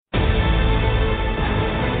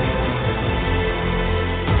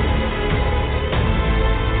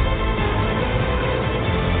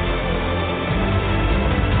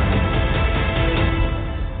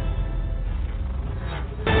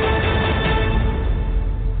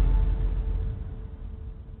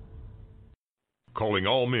calling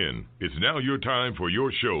all men. It's now your time for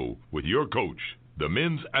your show with your coach, the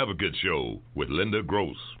Men's Advocate Show with Linda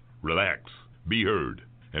Gross. Relax, be heard,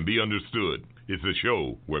 and be understood. It's a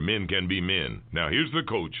show where men can be men. Now here's the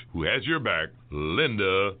coach who has your back,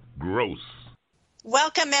 Linda Gross.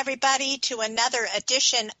 Welcome, everybody, to another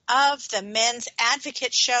edition of the Men's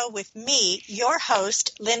Advocate Show with me, your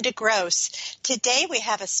host, Linda Gross. Today we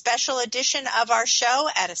have a special edition of our show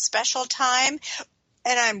at a special time,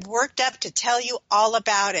 and I'm worked up to tell you all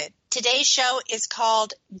about it. Today's show is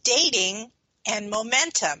called Dating and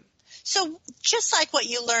Momentum. So just like what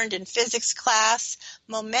you learned in physics class,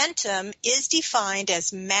 momentum is defined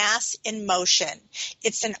as mass in motion.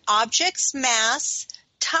 It's an object's mass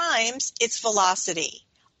times its velocity.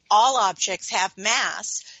 All objects have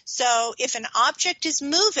mass, so if an object is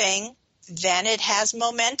moving, then it has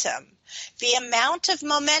momentum. The amount of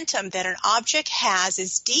momentum that an object has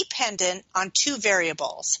is dependent on two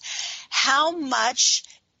variables. How much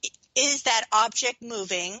is that object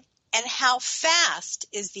moving, and how fast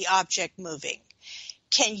is the object moving?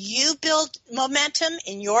 Can you build momentum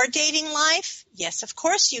in your dating life? Yes, of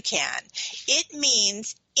course you can. It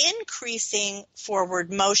means increasing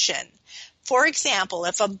forward motion. For example,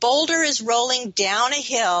 if a boulder is rolling down a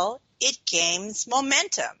hill, it gains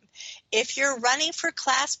momentum. If you're running for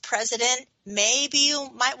class president, maybe you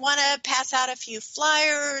might want to pass out a few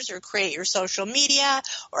flyers or create your social media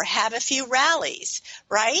or have a few rallies,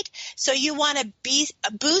 right? So you want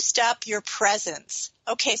to boost up your presence.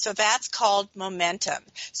 Okay, so that's called momentum.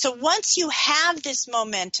 So once you have this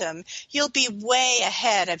momentum, you'll be way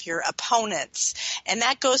ahead of your opponents. And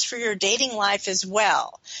that goes for your dating life as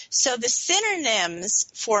well. So the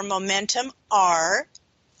synonyms for momentum are,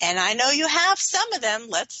 and I know you have some of them,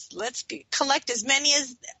 let's collect as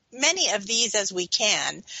many of these as we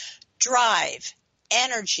can. Drive,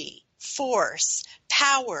 energy, force,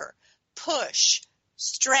 power, push,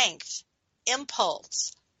 strength,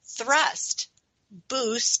 impulse, thrust,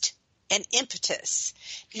 boost, and impetus.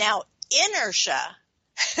 Now, inertia,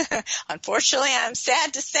 unfortunately, I'm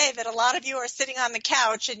sad to say that a lot of you are sitting on the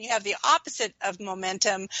couch and you have the opposite of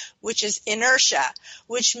momentum, which is inertia,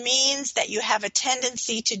 which means that you have a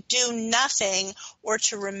tendency to do nothing or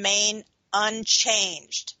to remain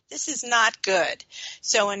unchanged. This is not good.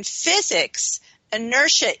 So in physics,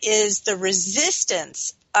 inertia is the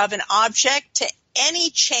resistance of an object to any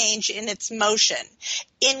change in its motion,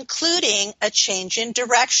 including a change in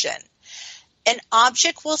direction. An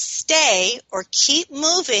object will stay or keep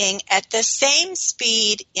moving at the same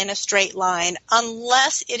speed in a straight line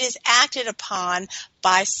unless it is acted upon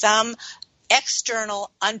by some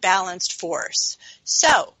external unbalanced force.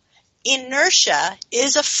 So, inertia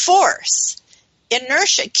is a force.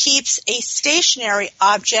 Inertia keeps a stationary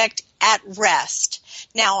object at rest.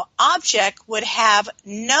 Now, an object would have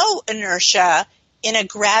no inertia in a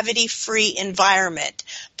gravity-free environment.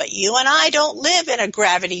 But you and I don't live in a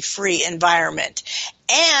gravity-free environment.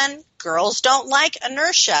 And girls don't like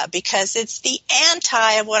inertia because it's the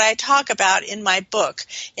anti of what I talk about in my book.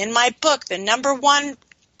 In my book, the number one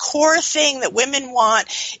core thing that women want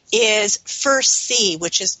is first C,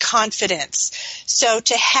 which is confidence. So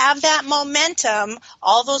to have that momentum,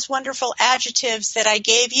 all those wonderful adjectives that I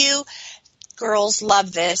gave you, girls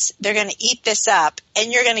love this. They're going to eat this up,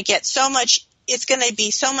 and you're going to get so much. It's going to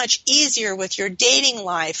be so much easier with your dating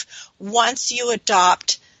life once you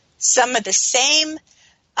adopt some of the same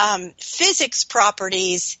physics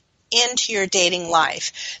properties into your dating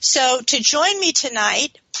life. So to join me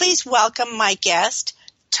tonight, please welcome my guest,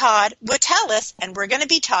 Todd Witteles, and we're going to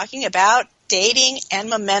be talking about dating and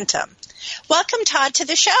momentum. Welcome, Todd, to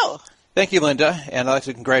the show. Thank you, Linda, and I'd like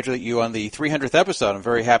to congratulate you on the 300th episode. I'm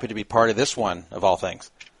very happy to be part of this one, of all things.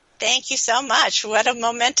 Thank you so much. What a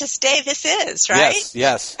momentous day this is, right?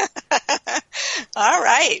 Yes. All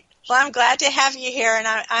right. Well, I'm glad to have you here,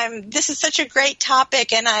 and this is such a great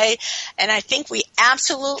topic, and I think we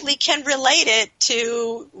absolutely can relate it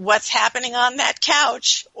to what's happening on that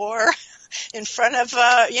couch or in front of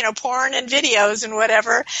porn and videos and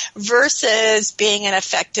whatever, versus being an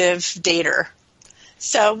effective dater.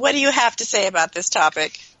 So, what do you have to say about this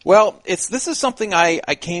topic? Well, this is something I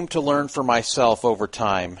came to learn for myself over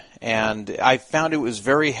time, and I found it was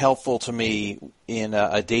very helpful to me in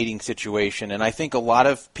a dating situation. And I think a lot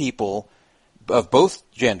of people of both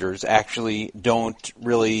genders actually don't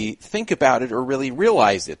really think about it or really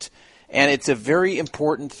realize it. And it's a very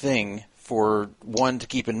important thing for one to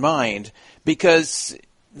keep in mind, because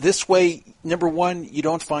this way, number one, you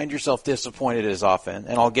don't find yourself disappointed as often,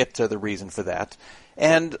 and I'll get to the reason for that.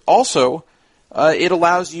 And also, it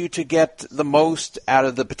allows you to get the most out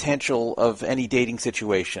of the potential of any dating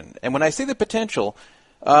situation. And when I say the potential,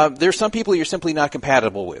 There's some people you're simply not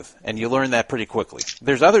compatible with, and you learn that pretty quickly.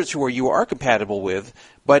 There's others who you are compatible with,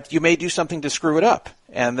 but you may do something to screw it up,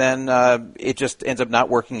 and then it just ends up not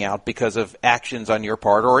working out because of actions on your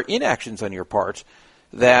part or inactions on your part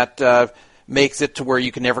that makes it to where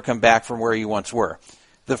you can never come back from where you once were.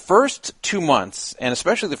 The first 2 months, and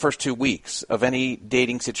especially the first 2 weeks of any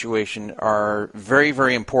dating situation, are very,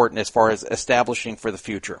 very important as far as establishing for the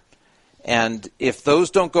future. And if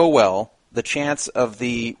those don't go well, the chance of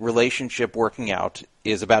the relationship working out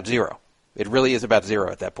is about zero. It really is about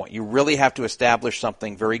zero at that point. You really have to establish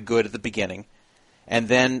something very good at the beginning, and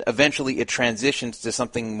then eventually it transitions to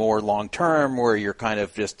something more long-term where you're kind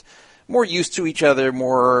of just more used to each other,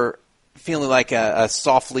 more feeling like a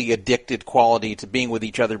softly addicted quality to being with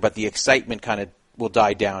each other, but the excitement kind of will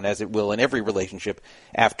die down, as it will in every relationship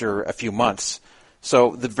after a few months.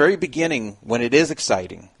 So the very beginning, when it is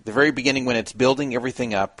exciting, the very beginning when it's building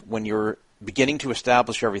everything up, when you're beginning to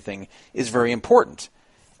establish everything, is very important.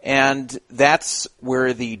 And that's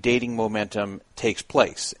where the dating momentum takes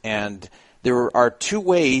place. And there are 2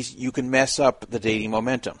 ways you can mess up the dating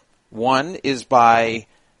momentum. One is by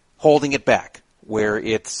holding it back, where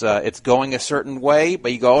it's going a certain way,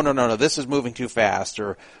 but you go, oh, no, this is moving too fast,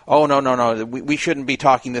 or, oh, no, we shouldn't be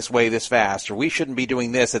talking this way this fast, or we shouldn't be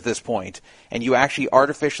doing this at this point, and you actually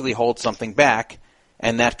artificially hold something back,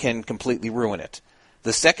 and that can completely ruin it.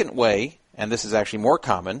 The second way, and this is actually more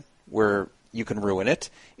common, where you can ruin it,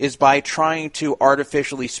 is by trying to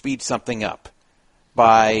artificially speed something up,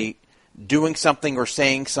 by doing something or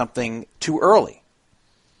saying something too early.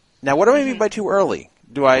 Now, what do I mean by too early?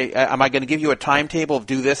 Am I going to give you a timetable of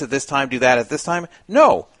do this at this time, do that at this time?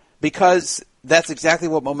 No, because that's exactly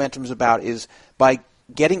what momentum is about, is by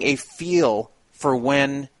getting a feel for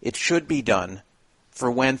when it should be done,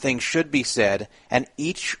 for when things should be said, and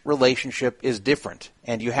each relationship is different,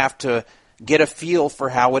 and you have to get a feel for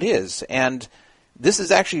how it is. And this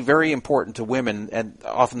is actually very important to women, and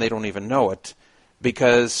often they don't even know it,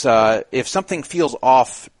 because if something feels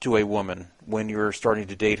off to a woman when you're starting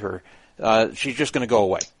to date her, she's just going to go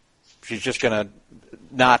away. She's just going to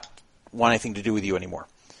not want anything to do with you anymore.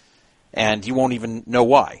 And you won't even know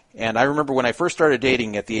why. And I remember when I first started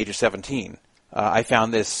dating at the age of 17, I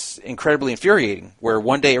found this incredibly infuriating, where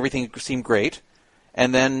one day everything seemed great,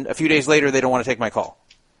 and then a few days later they don't want to take my call.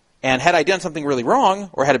 And had I done something really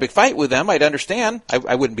wrong or had a big fight with them, I'd understand.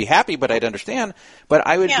 I wouldn't be happy, but I'd understand. But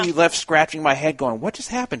I would be left scratching my head going, what just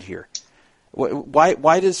happened here?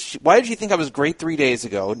 Why did she think I was great 3 days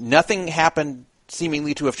ago? Nothing happened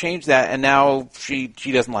seemingly to have changed that, and now she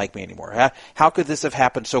doesn't like me anymore. How could this have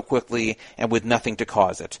happened so quickly and with nothing to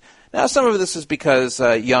cause it? Now, some of this is because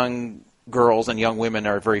young girls and young women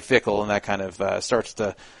are very fickle, and that kind of starts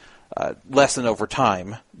to lessen over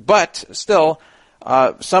time. But still,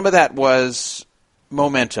 some of that was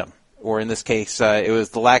momentum, or in this case, it was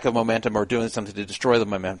the lack of momentum or doing something to destroy the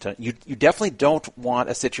momentum. You definitely don't want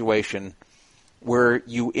a situation where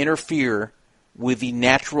you interfere with the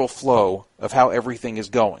natural flow of how everything is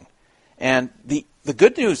going. And the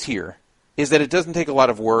good news here is that it doesn't take a lot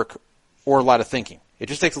of work or a lot of thinking. It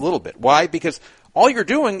just takes a little bit. Why? Because all you're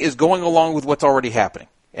doing is going along with what's already happening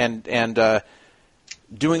and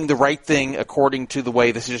doing the right thing according to the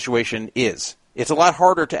way the situation is. It's a lot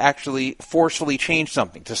harder to actually forcefully change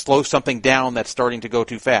something, to slow something down that's starting to go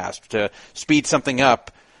too fast, to speed something up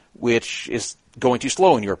which is going too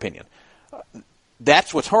slow in your opinion.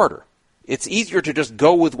 That's what's harder. It's easier to just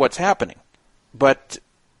go with what's happening. But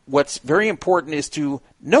what's very important is to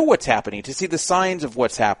know what's happening, to see the signs of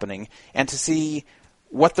what's happening, and to see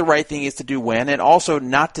what the right thing is to do when, and also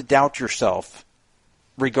not to doubt yourself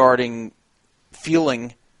regarding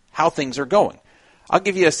feeling how things are going. I'll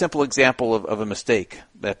give you a simple example of a mistake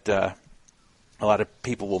that a lot of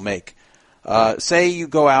people will make. Say you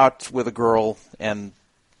go out with a girl and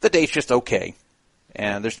the date's just okay,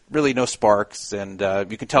 and there's really no sparks, and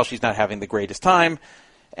you can tell she's not having the greatest time,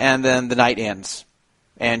 and then the night ends,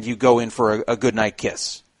 and you go in for a good night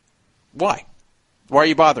kiss. Why? Why are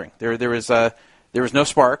you bothering? There is no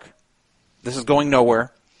spark. This is going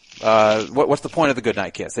nowhere. What's the point of the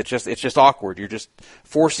goodnight kiss? It's just awkward. You're just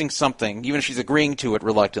forcing something, even if she's agreeing to it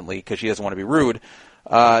reluctantly because she doesn't want to be rude.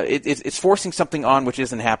 It's forcing something on which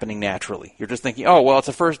isn't happening naturally. You're just thinking, oh, well, it's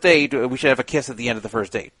a first date. We should have a kiss at the end of the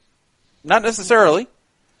first date. Not necessarily.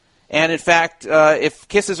 And in fact, if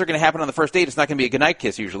kisses are going to happen on the first date, it's not going to be a goodnight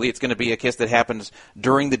kiss usually. It's going to be a kiss that happens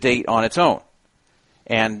during the date on its own.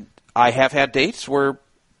 And I have had dates where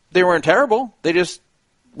they weren't terrible. They just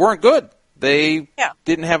weren't good. They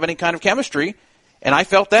didn't have any kind of chemistry, and I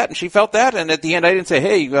felt that, and she felt that, and at the end I didn't say,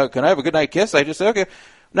 hey, can I have a good night kiss? I just said, okay,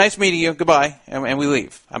 nice meeting you, goodbye, and we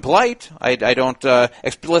leave. I'm polite. I don't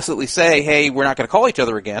explicitly say, hey, we're not going to call each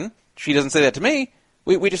other again. She doesn't say that to me.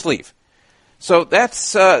 We just leave. So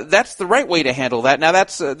that's the right way to handle that. Now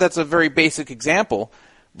that's a very basic example,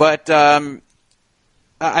 but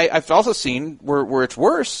I've also seen where it's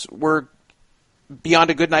worse, where beyond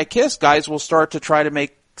a goodnight kiss, guys will start to try to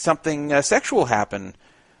make something sexual happen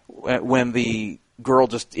when the girl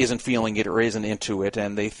just isn't feeling it or isn't into it,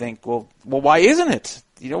 and they think, well, why isn't it?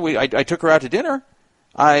 I took her out to dinner.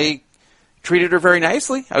 I treated her very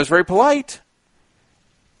nicely. I was very polite.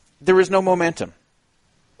 There is no momentum.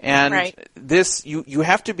 And right. This, you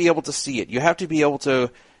have to be able to see it. You have to be able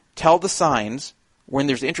to tell the signs when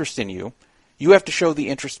there's interest in you. You have to show the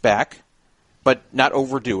interest back, but not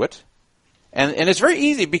overdo it. And it's very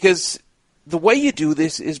easy, because the way you do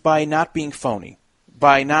this is by not being phony,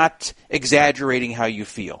 by not exaggerating how you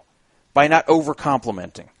feel, by not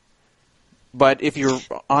over-complimenting. But if you're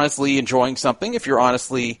honestly enjoying something, if you're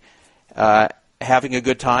honestly having a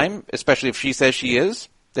good time, especially if she says she is,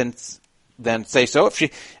 then say so. If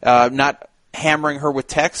she not hammering her with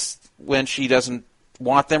texts when she doesn't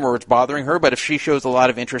want them or it's bothering her, but if she shows a lot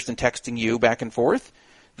of interest in texting you back and forth,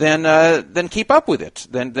 then keep up with it.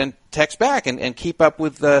 Then text back and keep up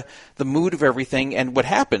with the mood of everything. And what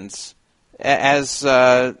happens, as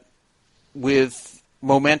with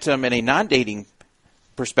momentum in a non-dating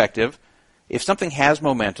perspective, if something has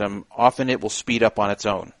momentum, often it will speed up on its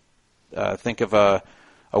own. Think of a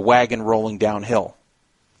wagon rolling downhill.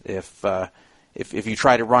 If you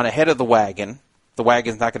try to run ahead of the wagon's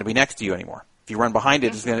not going to be next to you anymore. If you run behind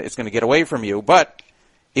it, it's going to get away from you. But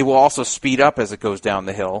it will also speed up as it goes down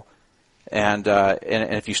the hill, and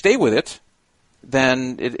if you stay with it,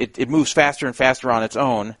 then it moves faster and faster on its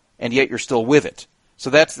own, and yet you're still with it. So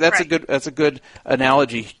that's right. a good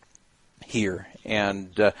analogy here,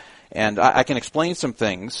 and I can explain some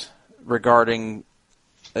things regarding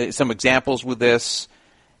some examples with this,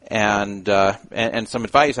 and some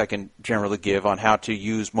advice I can generally give on how to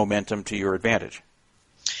use momentum to your advantage.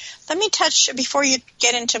 Let me touch, before you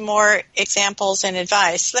get into more examples and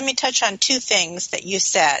advice, let me touch on two things that you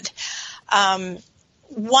said.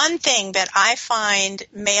 One thing that I find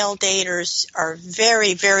male daters are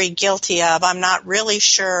very, very guilty of, I'm not really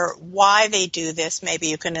sure why they do this, maybe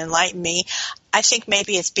you can enlighten me. I think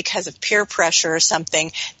maybe it's because of peer pressure or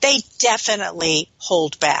something. They definitely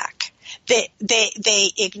hold back. They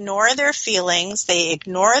ignore their feelings. They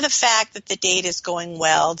ignore the fact that the date is going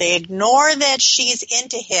well. They ignore that she's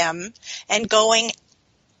into him and going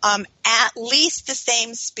at least the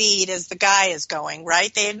same speed as the guy is going,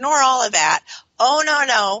 right? They ignore all of that. Oh,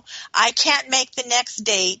 no, I can't make the next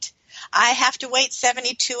date. I have to wait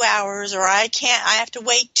 72 hours, or I have to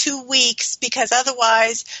wait 2 weeks, because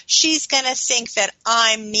otherwise she's going to think that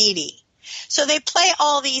I'm needy. So they play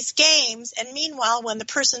all these games, and meanwhile, when the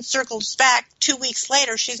person circles back 2 weeks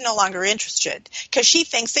later, she's no longer interested because she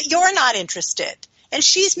thinks that you're not interested. And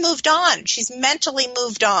she's moved on. She's mentally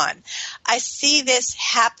moved on. I see this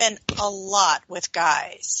happen a lot with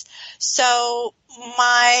guys. So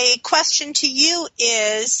my question to you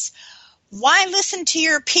is, why listen to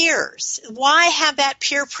your peers? Why have that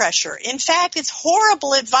peer pressure? In fact, it's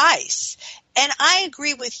horrible advice. And I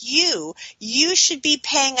agree with you. You should be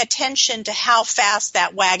paying attention to how fast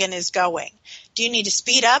that wagon is going. Do you need to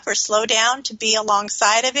speed up or slow down to be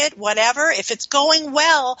alongside of it? Whatever. If it's going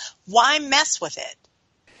well, why mess with it?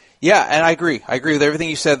 Yeah, and I agree. I agree with everything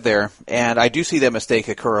you said there, and I do see that mistake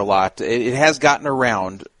occur a lot. It has gotten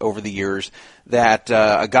around over the years that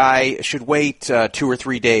a guy should wait 2 or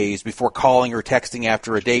 3 days before calling or texting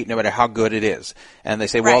after a date, no matter how good it is. And they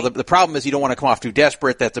say, well, the problem is you don't want to come off too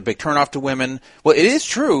desperate. That's a big turnoff to women. Well, it is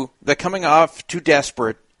true that coming off too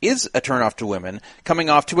desperate is a turnoff to women.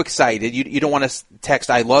 Coming off too excited, you don't want to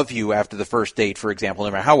text "I love you" after the first date, for example,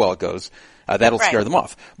 no matter how well it goes. That'll scare them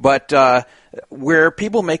off. But where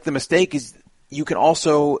people make the mistake is you can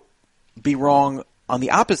also be wrong on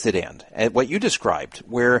the opposite end, at what you described,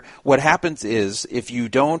 where what happens is if you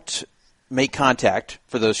don't make contact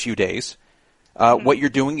for those few days, what you're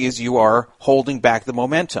doing is you are holding back the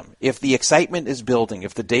momentum. If the excitement is building,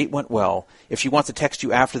 if the date went well, if she wants to text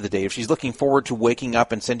you after the date, if she's looking forward to waking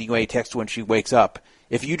up and sending you a text when she wakes up,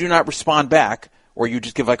 if you do not respond back, or you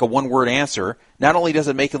just give like a one-word answer, not only does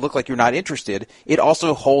it make it look like you're not interested, it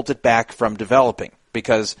also holds it back from developing,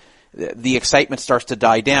 because the excitement starts to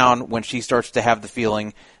die down when she starts to have the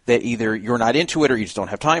feeling that either you're not into it or you just don't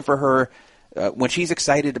have time for her. When she's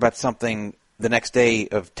excited about something the next day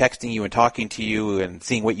of texting you and talking to you and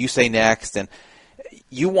seeing what you say next, and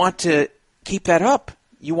you want to keep that up.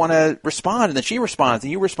 You want to respond, and then she responds,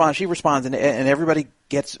 and you respond, she responds, and everybody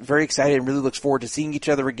gets very excited and really looks forward to seeing each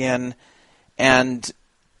other again. And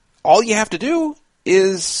all you have to do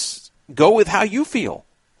is go with how you feel.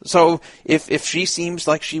 So if she seems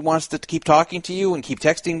like she wants to keep talking to you and keep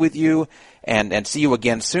texting with you and see you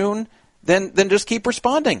again soon, then just keep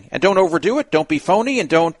responding. And don't overdo it. Don't be phony. And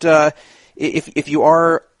don't if you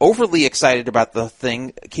are overly excited about the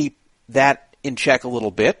thing, keep that in check a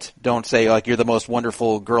little bit. Don't say, like, you're the most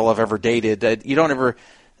wonderful girl I've ever dated. You don't ever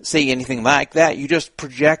say anything like that. You just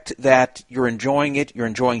project that you're enjoying it. You're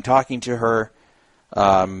enjoying talking to her.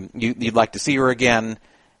 You'd like to see her again.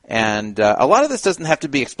 And a lot of this doesn't have to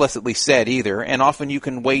be explicitly said either, and often you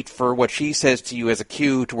can wait for what she says to you as a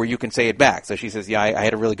cue to where you can say it back. So she says, yeah, I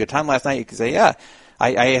had a really good time last night. You can say, yeah,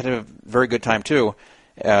 I had a very good time too.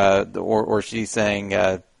 Or she's saying,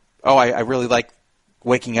 I really like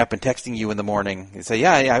waking up and texting you in the morning. You say,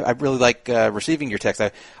 yeah, I really like receiving your text.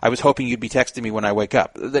 I was hoping you'd be texting me when I wake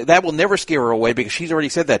up. That will never scare her away because she's already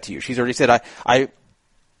said that to you. She's already said,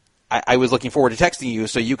 I was looking forward to texting you,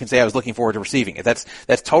 so you can say I was looking forward to receiving it.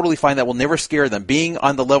 That's totally fine. That will never scare them. Being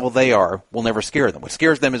on the level they are will never scare them. What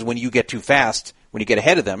scares them is when you get too fast, when you get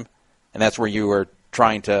ahead of them, and that's where you are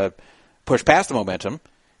trying to push past the momentum.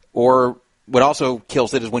 Or what also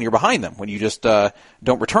kills it is when you're behind them, when you just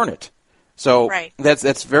don't return it. So right.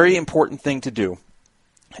 That's a very important thing to do.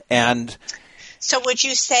 And so would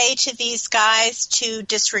you say to these guys to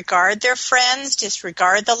disregard their friends,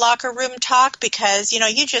 disregard the locker room talk? Because,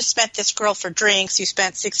 you just met this girl for drinks, you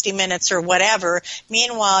spent 60 minutes or whatever.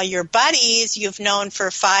 Meanwhile, your buddies you've known for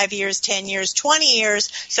 5 years, 10 years, 20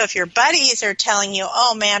 years. So if your buddies are telling you,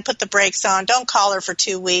 oh, man, put the brakes on, don't call her for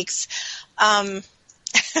 2 weeks,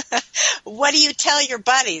 what do you tell your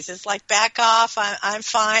buddies? It's like, back off, I'm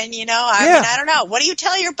fine, I mean, I don't know. What do you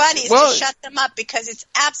tell your buddies to shut them up? Because it's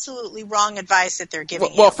absolutely wrong advice that they're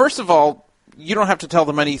giving you. Well, first of all, you don't have to tell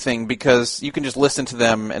them anything because you can just listen to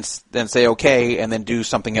them and then say okay and then do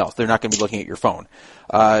something else. They're not going to be looking at your phone.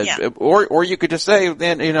 Or you could just say, I'm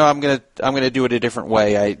going to do it a different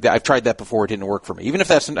way. I've tried that before. It didn't work for me. Even if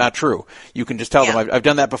that's not true, you can just tell them I've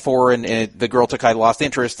done that before and the girl lost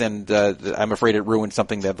interest and I'm afraid it ruined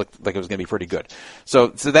something that looked like it was going to be pretty good. So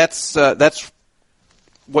that's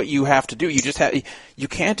what you have to do. You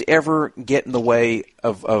can't ever get in the way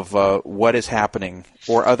of what is happening,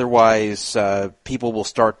 or otherwise people will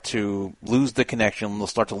start to lose the connection, they'll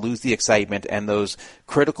start to lose the excitement, and those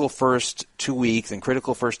critical first 2 weeks and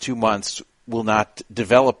critical first 2 months will not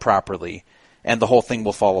develop properly, and the whole thing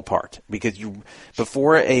will fall apart. Because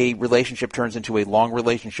before a relationship turns into a long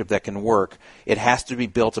relationship that can work, it has to be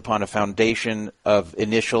built upon a foundation of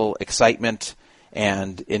initial excitement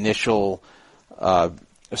and initial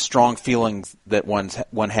strong feelings that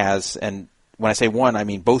one has. And when I say one, I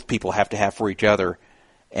mean both people have to have for each other.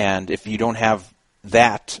 And if you don't have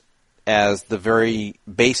that as the very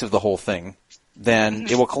base of the whole thing, then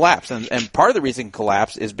it will collapse. And part of the reason it can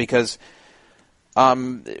collapse is because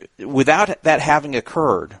without that having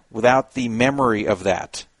occurred, without the memory of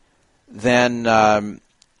that, then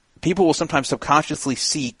people will sometimes subconsciously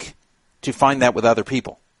seek to find that with other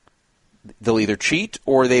people. They'll either cheat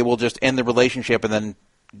or they will just end the relationship and then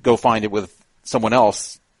go find it with someone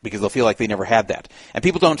else because they'll feel like they never had that. And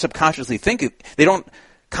people don't subconsciously they don't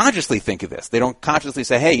consciously think of this. They don't consciously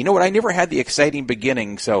say, hey, you know what, I never had the exciting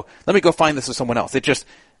beginning, so let me go find this with someone else. They just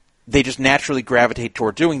naturally gravitate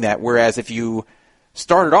toward doing that, whereas if you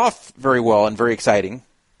started off very well and very exciting,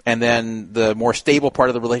 and then the more stable part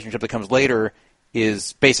of the relationship that comes later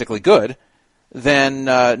is basically good, then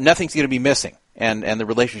nothing's going to be missing, and the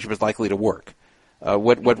relationship is likely to work.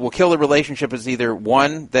 What will kill a relationship is either,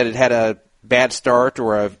 one, that it had a bad start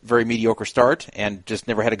or a very mediocre start and just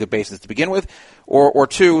never had a good basis to begin with, or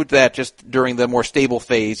two, that just during the more stable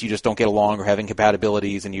phase you just don't get along or have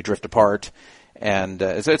incompatibilities and you drift apart. And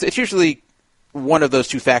so it's usually one of those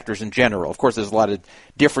two factors in general. Of course, there's a lot of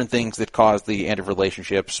different things that cause the end of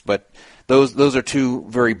relationships, but those are two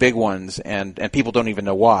very big ones, and people don't even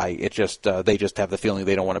know why. It just they just have the feeling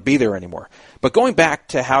they don't want to be there anymore. But going back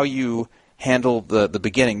to how you handle the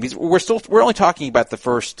beginning, we're only talking about the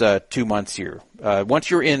first 2 months here. Once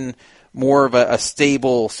you're in more of a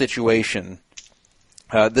stable situation,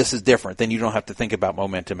 this is different. Then you don't have to think about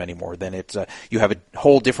momentum anymore. Then it's you have a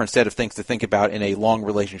whole different set of things to think about in a long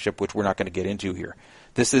relationship, which we're not going to get into here.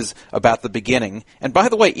 This is about the beginning. And by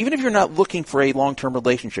the way, even if you're not looking for a long-term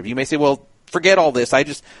relationship, you may say, well, forget all this. I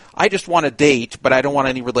just want to date, but I don't want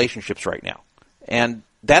any relationships right now. And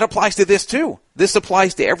that applies to this too. This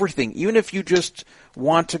applies to everything. Even if you just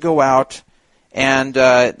want to go out and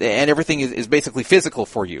everything is basically physical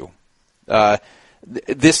for you,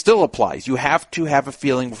 this still applies. You have to have a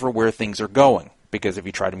feeling for where things are going, because if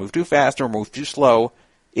you try to move too fast or move too slow,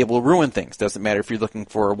 it will ruin things. Doesn't matter if you're looking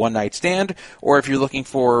for a one-night stand or if you're looking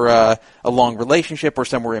for a long relationship or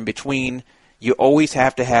somewhere in between. You always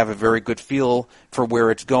have to have a very good feel for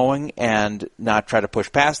where it's going and not try to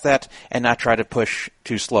push past that and not try to push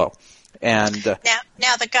too slow. And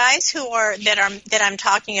now the guys that I'm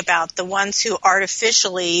talking about, the ones who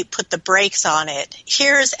artificially put the brakes on it.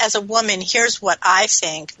 As a woman, here's what I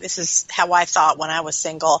think. This is how I thought when I was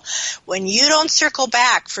single. When you don't circle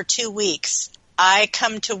back for 2 weeks, I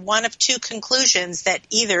come to one of two conclusions: that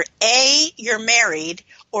either A, you're married,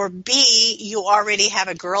 or B, you already have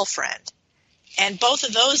a girlfriend. And both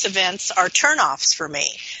of those events are turnoffs for me.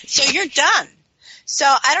 So you're done. So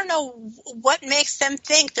I don't know what makes them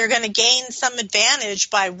think they're going to gain some advantage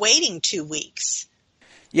by waiting 2 weeks.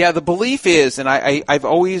 Yeah, the belief is, and I've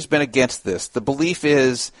always been against this, the belief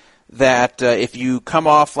is that if you come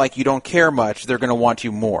off like you don't care much, they're going to want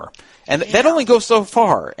you more. And that only goes so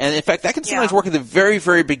far. And, in fact, that can sometimes work at the very,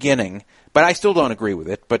 very beginning, but I still don't agree with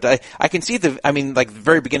it. But I can see the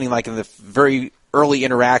very beginning, like in the very early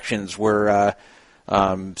interactions where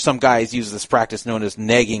some guys use this practice known as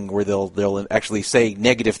negging, where they'll actually say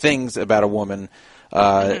negative things about a woman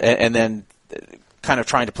and then kind of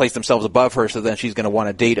trying to place themselves above her, so then she's going to want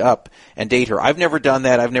to date up and date her. I've never done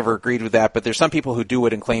that. I've never agreed with that. But there's some people who do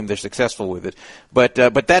it and claim they're successful with it. But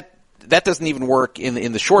that doesn't even work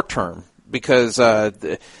in the short term, because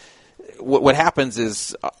what happens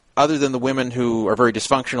is, other than the women who are very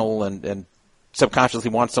dysfunctional and subconsciously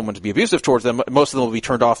want someone to be abusive towards them, most of them will be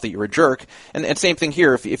turned off that you're a jerk. And same thing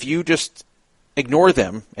here. If you just ignore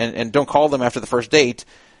them and don't call them after the first date,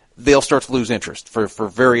 they'll start to lose interest for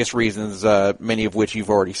various reasons, many of which you've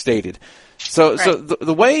already stated. So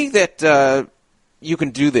the way that you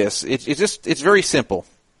can do this, it's very simple,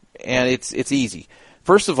 and it's easy.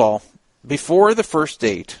 First of all, before the first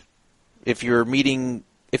date, if you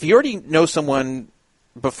already know someone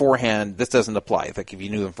beforehand, this doesn't apply. Like if you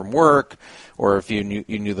knew them from work, or if you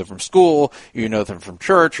knew them from school, you know them from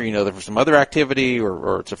church, or you know them from some other activity,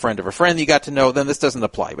 or it's a friend of a friend you got to know, then this doesn't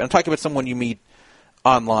apply. But I'm talking about someone you meet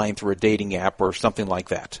online through a dating app or something like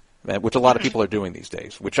that, which a lot of people are doing these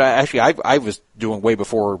days, which I was doing way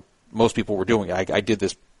before most people were doing it. I did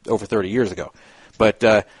this over 30 years ago.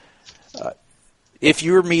 But if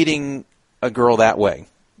you're meeting a girl that way,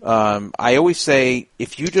 I always say,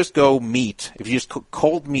 if you just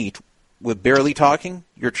cold meet with barely talking,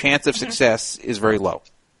 your chance of success is very low,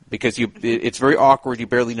 because it's very awkward. You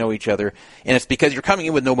barely know each other, and it's because you're coming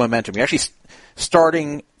in with no momentum. You're actually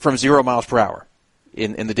starting from 0 miles per hour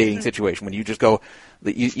in the dating situation. When you just go,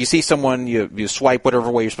 you see someone, you swipe whatever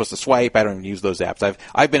way you're supposed to swipe. I don't even use those apps.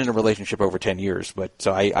 I've been in a relationship over 10 years, but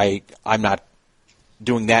so I'm not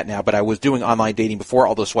doing that now, but I was doing online dating before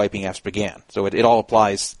all those swiping apps began. So it all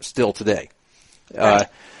applies still today. Right.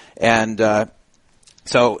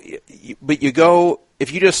 But you go,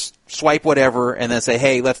 if you just swipe whatever and then say,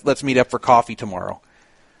 hey, let's meet up for coffee tomorrow.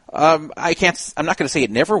 I'm not going to say it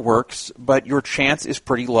never works, but your chance is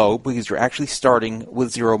pretty low, because you're actually starting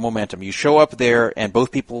with zero momentum. You show up there and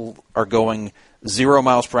both people are going 0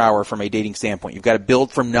 miles per hour from a dating standpoint. You've got to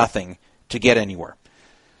build from nothing to get anywhere.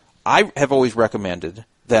 I have always recommended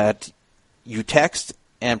that you text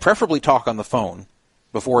and preferably talk on the phone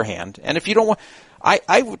beforehand. And if you don't want,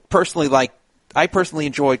 I would I personally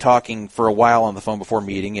enjoy talking for a while on the phone before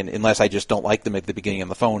meeting, and unless I just don't like them at the beginning on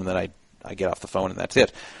the phone, and then I get off the phone and that's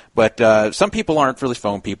it. But some people aren't really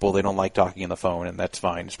phone people. They don't like talking on the phone, and that's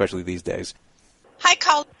fine, especially these days. Hi,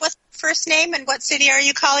 Colin. What's your first name and what city are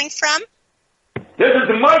you calling from? This is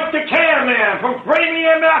Mike the Cameraman from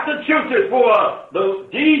Framingham, Massachusetts, for the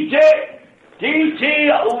DT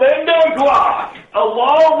Linda Gross,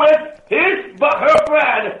 along with her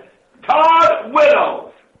friend, Todd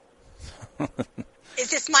Witteles. Is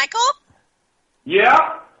this Michael?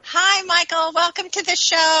 Yeah. Hi, Michael. Welcome to the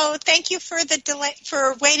show. Thank you for the delay,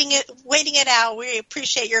 for waiting it out. We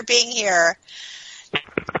appreciate your being here.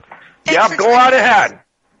 Go on ahead.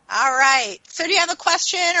 All right. So do you have a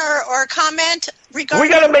question or a comment regarding...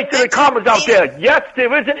 We got to make sure the comments out there. Yes,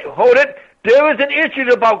 there is an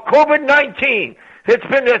issue about COVID-19. It's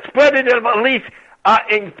been spreading at least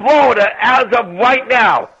in Florida as of right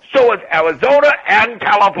now. So is Arizona and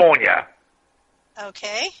California.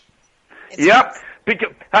 Okay. Yep. Because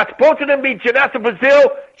supposed to be Janessa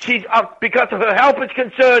Brazil. She's because of her health is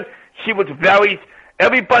concerned. She was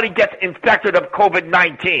everybody gets infected of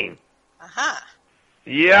COVID-19.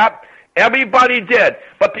 Yep, everybody did.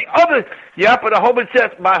 But but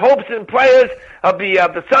my hopes and prayers of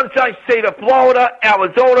the Sunshine State of Florida,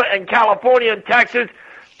 Arizona, and California and Texas,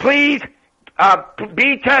 please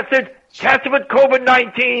be tested with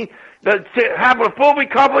COVID-19, have a full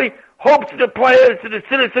recovery. hopes to the players, to the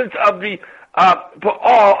citizens of for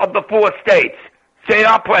all of the 4 states. Say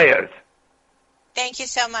our prayers. Thank you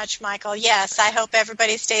so much, Michael. Yes, I hope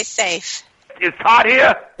everybody stays safe. Is Todd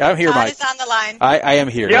here? I'm here, Todd Mike. is on the line. I am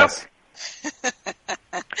here, Yep. yes.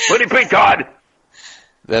 What do you think, Todd?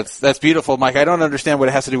 That's beautiful, Mike. I don't understand what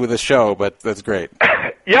it has to do with this show, but that's great.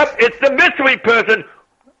 Yep, it's the mystery person.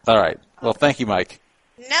 All right. Well, thank you, Mike.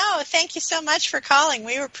 No, thank you so much for calling.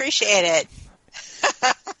 We appreciate it.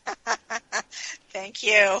 Thank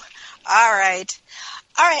you. All right.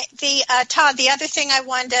 Todd, the other thing I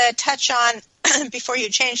wanted to touch on before you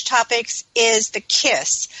change topics is the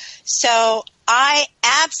kiss. So I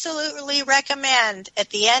absolutely recommend at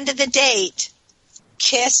the end of the date,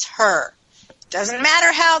 kiss her. Doesn't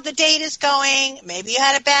matter how the date is going. Maybe you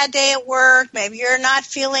had a bad day at work. Maybe you're not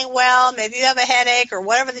feeling well. Maybe you have a headache or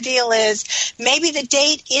whatever the deal is. Maybe the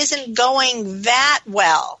date isn't going that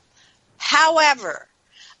well. However,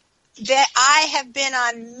 I have been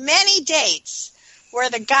on many dates where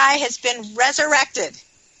the guy has been resurrected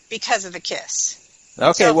because of the kiss.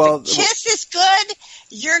 Okay, so well, if the kiss is good,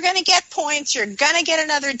 you're going to get points. You're going to get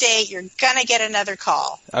another date. You're going to get another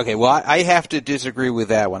call. Okay, well, I have to disagree with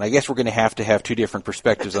that one. I guess we're going to have 2 different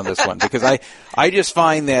perspectives on this one because I just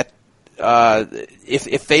find that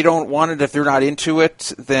if they don't want it, if they're not into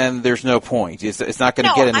it, then there's no point. It's not going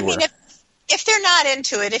to get anywhere. I mean, if they're not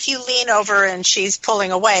into it, if you lean over and she's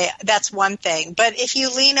pulling away, that's one thing. But if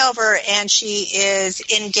you lean over and she is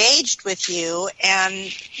engaged with you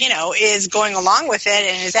and, is going along with it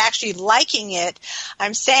and is actually liking it,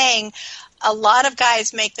 I'm saying a lot of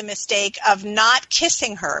guys make the mistake of not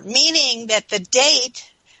kissing her, meaning that the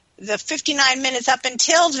date, the 59 minutes up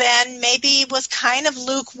until then, maybe was kind of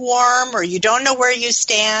lukewarm or you don't know where you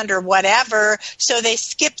stand or whatever, so they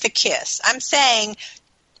skip the kiss. I'm saying,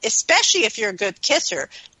 especially if you're a good kisser,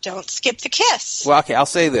 don't skip the kiss. Well, okay, I'll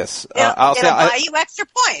say this. It'll buy you extra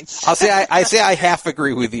points. I'll say I half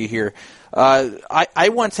agree with you here. I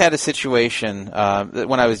once had a situation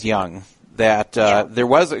when I was young that there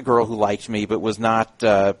was a girl who liked me but was not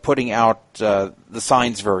putting out the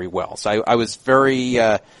signs very well. So I was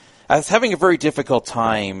having a very difficult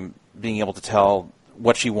time being able to tell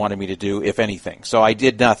what she wanted me to do, if anything. So I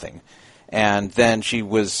did nothing. And then she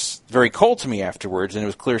was very cold to me afterwards, and it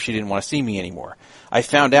was clear she didn't want to see me anymore. I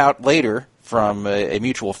found out later from a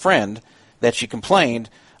mutual friend that she complained,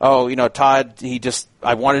 Todd,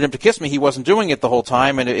 I wanted him to kiss me. He wasn't doing it the whole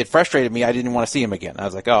time, and it frustrated me. I didn't want to see him again. I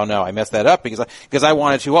was like, oh, no, I messed that up because I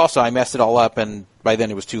wanted to also. I messed it all up, and by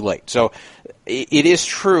then it was too late. So it is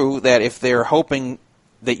true that if they're hoping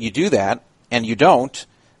that you do that and you don't,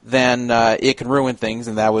 then it can ruin things,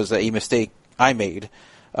 and that was a mistake I made.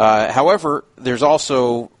 However, there's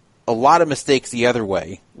also a lot of mistakes the other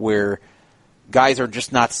way where guys are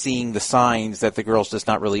just not seeing the signs that the girl's just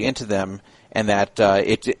not really into them, and that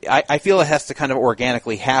I feel it has to kind of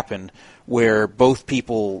organically happen where both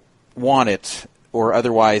people want it, or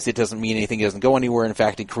otherwise it doesn't mean anything, it doesn't go anywhere. In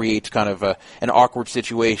fact, it creates kind of an awkward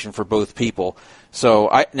situation for both people. So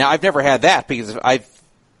now I've never had that because I've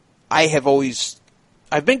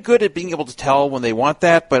been good at being able to tell when they want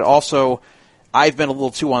that, but also I've been a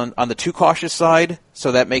little too on the too cautious side,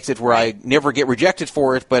 so that makes it where I never get rejected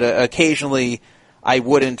for it, but occasionally I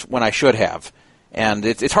wouldn't when I should have. And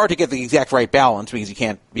it's hard to get the exact right balance because you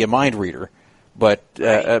can't be a mind reader, but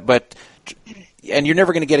and you're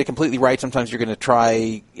never going to get it completely right. Sometimes you're going to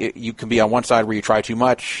try. You can be on one side where you try too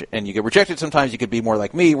much and you get rejected. Sometimes you could be more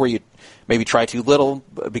like me, where you maybe try too little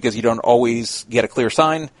because you don't always get a clear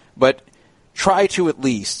sign. But try to at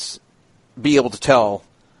least be able to tell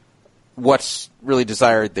what's really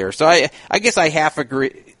desired there. So I guess I half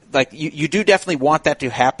agree. Like you do definitely want that to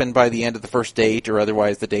happen by the end of the first date, or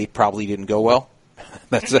otherwise the date probably didn't go well.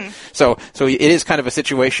 That's so it is kind of a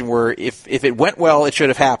situation where if it went well, it should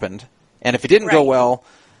have happened, and if it didn't go well,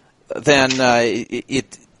 then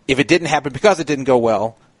if it didn't happen because it didn't go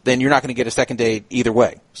well, then you're not going to get a second date either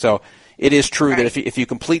way. So it is true that if you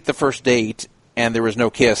complete the first date and there was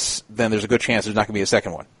no kiss, then there's a good chance there's not going to be a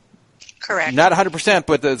second one. Correct. Not 100%,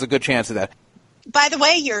 but there's a good chance of that. By the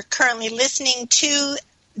way, you're currently listening to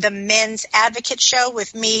the Men's Advocate Show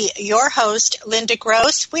with me, your host, Linda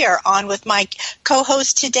Gross. We are on with my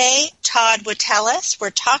co-host today, Todd Witteles.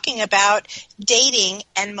 We're talking about dating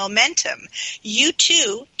and momentum. You,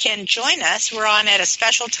 too, can join us. We're on at a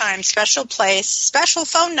special time, special place, special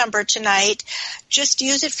phone number tonight. Just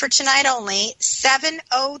use it for tonight only,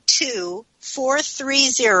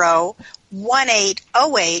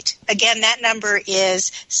 702-430-1808. Again, that number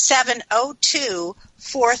is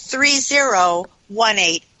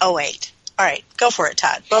 702-430-1808. All right, go for it,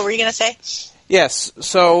 Todd. What were you going to say? Yes.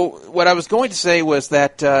 So what I was going to say was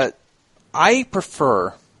that I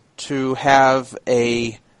prefer to have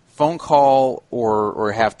a phone call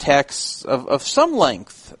or have texts of some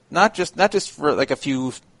length, not just for like a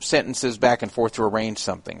few sentences back and forth to arrange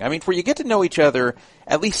something. I mean, where you get to know each other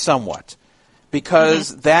at least somewhat,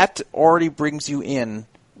 because that already brings you in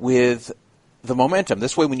with the momentum.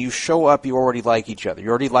 This way, when you show up, you already like each other. You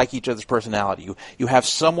already like each other's personality. You have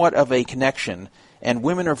somewhat of a connection, and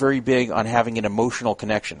women are very big on having an emotional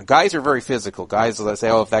connection. Guys are very physical. Guys will say,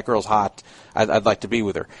 oh, if that girl's hot, I'd like to be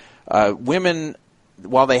with her. Women,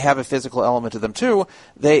 while they have a physical element to them too,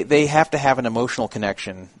 they have to have an emotional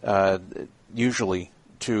connection, usually,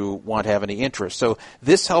 to want to have any interest. So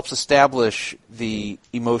this helps establish the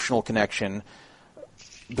emotional connection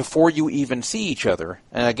before you even see each other.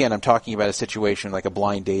 And again, I'm talking about a situation like a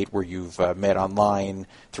blind date where you've met online,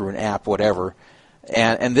 through an app, whatever.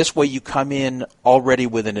 And this way you come in already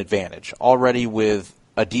with an advantage, already with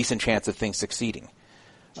a decent chance of things succeeding.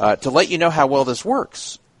 To let you know how well this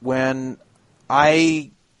works, when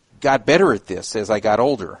I got better at this as I got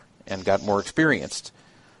older and got more experienced,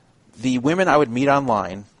 the women I would meet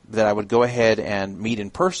online that I would go ahead and meet in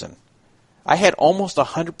person, I had almost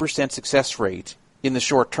 100% success rate in the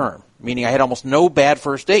short term, meaning I had almost no bad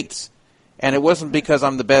first dates. And it wasn't because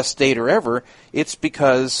I'm the best dater ever, it's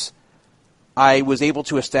because I was able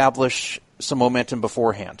to establish some momentum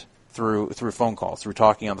beforehand through phone calls, through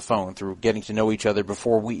talking on the phone, through getting to know each other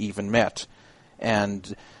before we even met.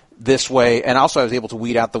 And this way, and also I was able to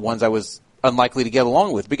weed out the ones I was unlikely to get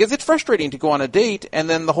along with, because it's frustrating to go on a date and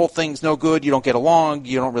then the whole thing's no good, you don't get along,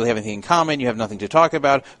 you don't really have anything in common, you have nothing to talk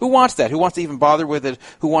about. Who wants that? Who wants to even bother with it?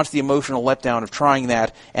 Who wants the emotional letdown of trying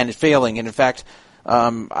that and it failing? And in fact,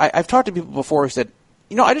 I've talked to people before who said,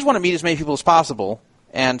 I just want to meet as many people as possible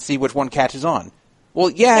and see which one catches on. Well,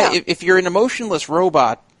 yeah. If you're an emotionless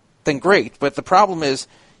robot, then great, but the problem is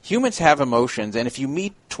humans have emotions, and if you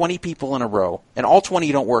meet 20 people in a row and all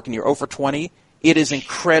 20 don't work and you're 0 for 20, it is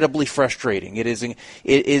incredibly frustrating. It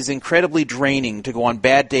is incredibly draining to go on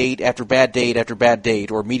bad date after bad date after bad date,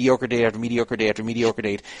 or mediocre date after mediocre date after mediocre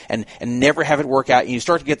date, and never have it work out. And you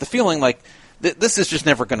start to get the feeling like this is just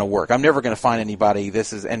never going to work. I'm never going to find anybody.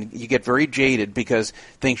 And you get very jaded because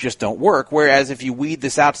things just don't work. Whereas if you weed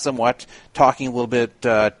this out somewhat, talking a little bit,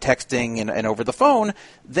 texting and over the phone,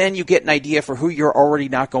 then you get an idea for who you're already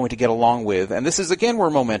not going to get along with. And this is again where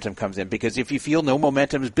momentum comes in, because if you feel no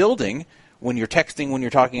momentum is building when you're texting, when you're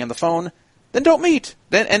talking on the phone, then don't meet.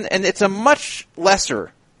 And it's a much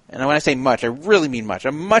lesser, and when I say much, I really mean much,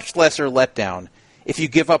 a much lesser letdown if you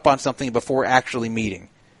give up on something before actually meeting,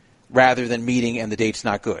 rather than meeting and the date's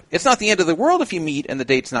not good. It's not the end of the world if you meet and the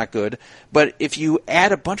date's not good, but if you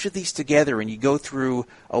add a bunch of these together and you go through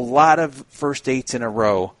a lot of first dates in a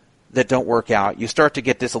row that don't work out, you start to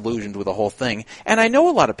get disillusioned with the whole thing. And I know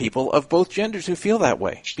a lot of people of both genders who feel that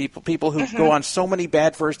way. People who go on so many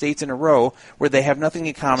bad first dates in a row where they have nothing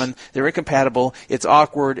in common, they're incompatible, it's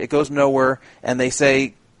awkward, it goes nowhere, and they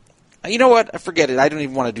say, you know what, forget it, I don't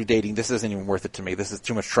even want to do dating, this isn't even worth it to me, this is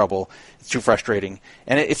too much trouble, it's too frustrating.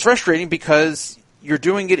 And it's frustrating because you're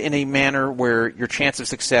doing it in a manner where your chance of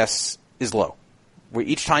success is low. Where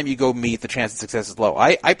each time you go meet, the chance of success is low.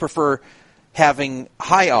 I prefer having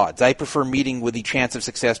high odds. I prefer meeting with the chance of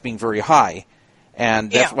success being very high.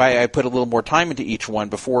 And that's why I put a little more time into each one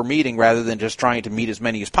before meeting, rather than just trying to meet as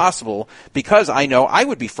many as possible, because I know I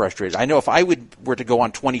would be frustrated. I know if I were to go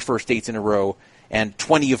on 20 first dates in a row and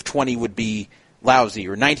 20 of 20 would be lousy,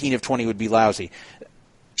 or 19 of 20 would be lousy,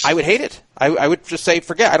 I would hate it. I would just say,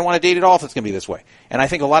 forget, I don't want to date at all if it's going to be this way. And I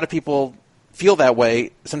think a lot of people feel that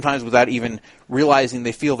way, sometimes without even realizing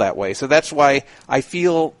they feel that way. So that's why I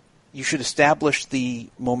feel you should establish the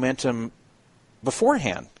momentum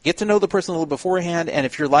beforehand. Get to know the person a little beforehand, and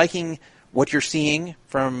if you're liking what you're seeing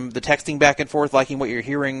from the texting back and forth, liking what you're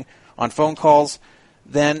hearing on phone calls,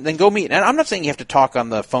 then go meet. And I'm not saying you have to talk on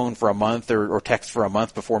the phone for a month or text for a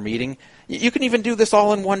month before meeting. You can even do this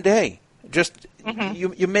all in one day. Just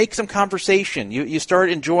you make some conversation. You start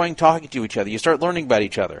enjoying talking to each other. You start learning about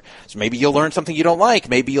each other. So maybe you'll learn something you don't like.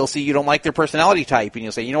 Maybe you'll see you don't like their personality type, and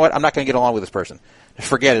you'll say, you know what, I'm not going to get along with this person.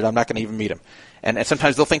 Forget it. I'm not going to even meet him. And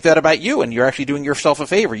sometimes they'll think that about you, and you're actually doing yourself a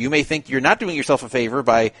favor. You may think you're not doing yourself a favor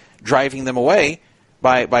by driving them away,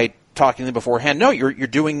 by talking to them beforehand. No, you're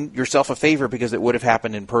doing yourself a favor, because it would have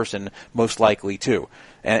happened in person most likely too.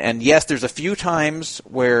 And yes, there's a few times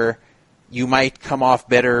where you might come off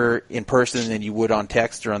better in person than you would on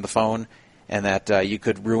text or on the phone, and that you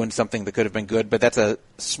could ruin something that could have been good, but that's a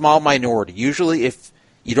small minority. Usually if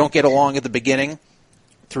you don't get along at the beginning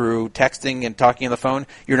through texting and talking on the phone,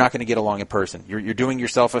 you're not going to get along in person. You're doing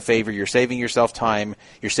yourself a favor. You're saving yourself time.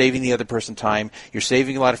 You're saving the other person time. You're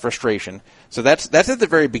saving a lot of frustration. So that's at the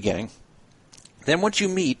very beginning. Then once you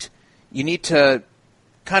meet, you need to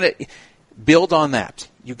kind of build on that.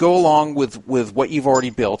 You go along with what you've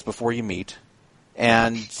already built before you meet,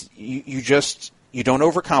 and you don't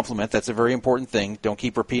over-compliment. That's a very important thing. Don't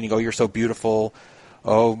keep repeating, oh, you're so beautiful.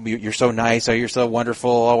 Oh, you're so nice. Oh, you're so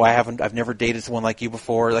wonderful. Oh, I've never dated someone like you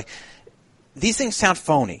before. Like, these things sound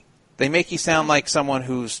phony. They make you sound like someone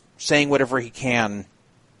who's saying whatever he can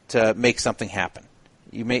to make something happen.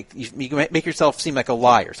 You make yourself seem like a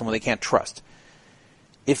liar, someone they can't trust.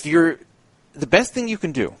 The best thing you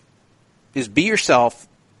can do is be yourself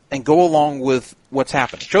and go along with what's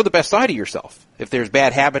happening. Show the best side of yourself. If there's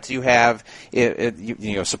bad habits you have,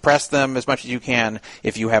 suppress them as much as you can.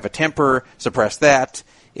 If you have a temper, suppress that.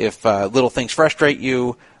 If little things frustrate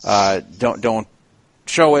you, don't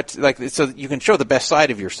show it. So you can show the best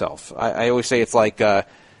side of yourself. I always say it's like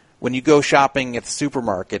when you go shopping at the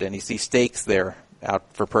supermarket and you see steaks there out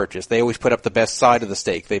for purchase, they always put up the best side of the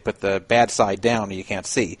steak. They put the bad side down and you can't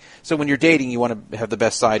see. So when you're dating, you want to have the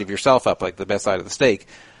best side of yourself up, like the best side of the steak.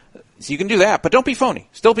 So you can do that, but don't be phony.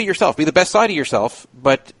 Still be yourself. Be the best side of yourself,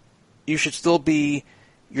 but you should still be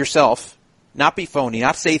yourself, not be phony,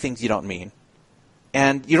 not say things you don't mean.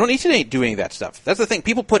 And you don't need to do any of that stuff. That's the thing.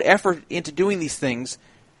 People put effort into doing these things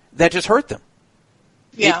that just hurt them.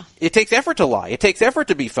 Yeah. It takes effort to lie. It takes effort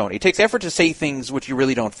to be phony. It takes effort to say things which you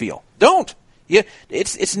really don't feel. Don't.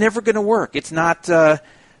 It's never going to work. It's not.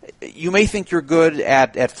 You may think you're good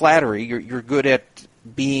at flattery. You're good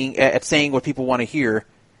at saying what people want to hear.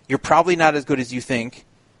 You're probably not as good as you think,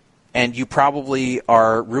 and you probably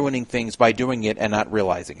are ruining things by doing it and not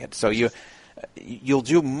realizing it. So you'll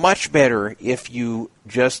do much better if you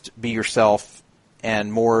just be yourself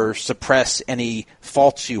and more suppress any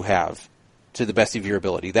faults you have to the best of your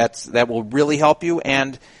ability. That will really help you,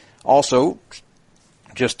 and also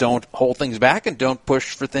just don't hold things back and don't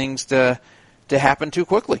push for things to happen too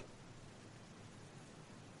quickly.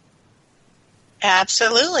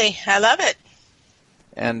 Absolutely. I love it.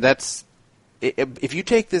 And if you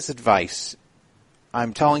take this advice,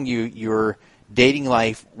 I'm telling you, your dating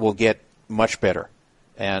life will get much better.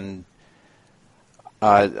 And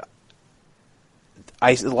a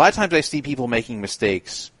lot of times I see people making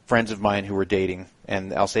mistakes, friends of mine who are dating,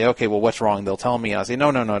 and I'll say, okay, well, what's wrong? They'll tell me, and I'll say,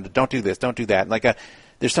 no, don't do this, don't do that.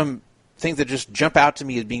 There's some things that just jump out to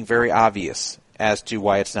me as being very obvious as to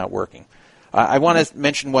why it's not working. I want to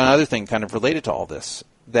mention one other thing kind of related to all this,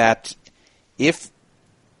 that if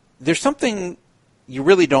there's something you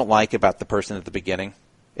really don't like about the person at the beginning,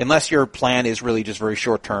 unless your plan is really just very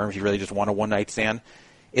short term, you really just want a one-night stand,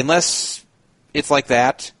 unless it's like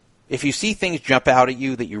that, if you see things jump out at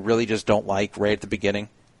you that you really just don't like right at the beginning,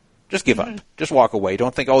 just give up. Just walk away.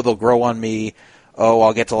 Don't think, oh, they'll grow on me. Oh,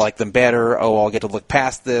 I'll get to like them better. Oh, I'll get to look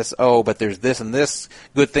past this. Oh, but there's this and this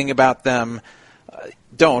good thing about them.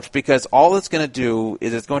 Don't, because all it's going to do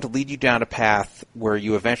is it's going to lead you down a path where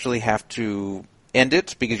you eventually have to end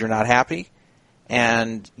it because you're not happy,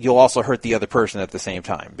 and you'll also hurt the other person at the same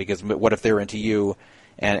time, because what if they're into you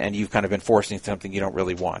and you've kind of been forcing something you don't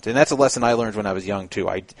really want? And that's a lesson I learned when I was young, too.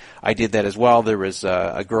 I did that as well. There was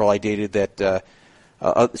a girl I dated that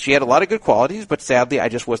she had a lot of good qualities, but sadly I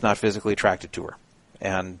just was not physically attracted to her.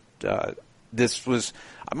 And this was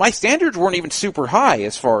 – my standards weren't even super high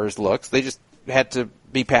as far as looks. They just had to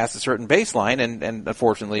be past a certain baseline, and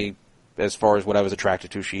unfortunately, as far as what I was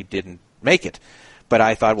attracted to, she didn't make it. But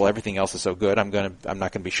I thought, well, everything else is so good, I'm not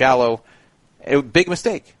going to be shallow. Big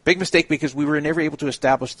mistake, because we were never able to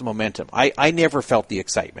establish the momentum. I never felt the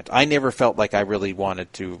excitement. I never felt like I really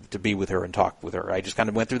wanted to be with her and talk with her. I just kind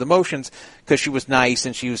of went through the motions because she was nice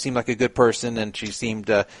and she seemed like a good person and she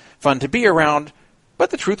seemed fun to be around.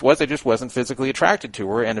 But the truth was, I just wasn't physically attracted to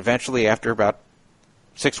her. And eventually, after about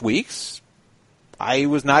 6 weeks, I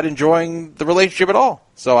was not enjoying the relationship at all.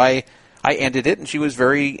 So I ended it, and she was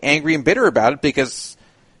very angry and bitter about it because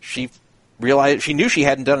she realized she knew she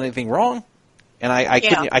hadn't done anything wrong. And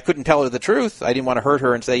I couldn't tell her the truth. I didn't want to hurt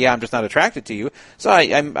her and say, yeah, I'm just not attracted to you. So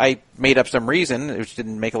I made up some reason, which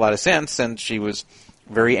didn't make a lot of sense, and she was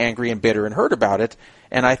very angry and bitter and hurt about it.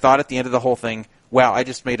 And I thought at the end of the whole thing, wow, I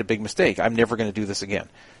just made a big mistake. I'm never going to do this again.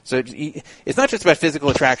 So it's not just about physical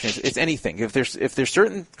attraction. It's anything. If there's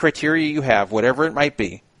certain criteria you have, whatever it might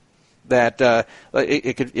be, that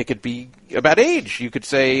it could be about age. You could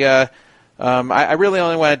say, I really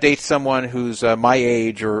only want to date someone who's my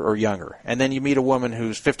age or younger. And then you meet a woman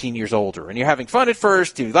who's 15 years older, and you're having fun at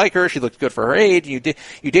first. You like her; she looks good for her age. You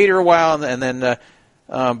date her a while, and then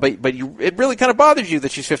it really kind of bothers you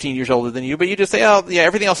that she's 15 years older than you. But you just say, oh yeah,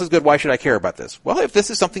 everything else is good. Why should I care about this? Well, if this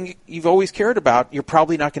is something you've always cared about, you're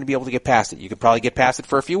probably not going to be able to get past it. You could probably get past it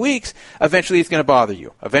for a few weeks. Eventually, it's going to bother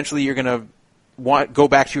you. Eventually, you're going to go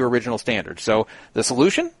back to your original standards. So the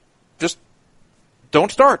solution, just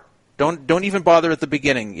don't start. Don't even bother at the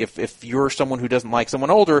beginning. If you're someone who doesn't like someone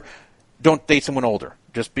older, don't date someone older.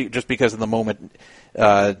 Just because in the moment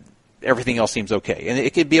everything else seems okay. And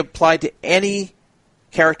it can be applied to any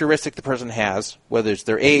characteristic the person has, whether it's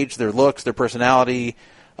their age, their looks, their personality,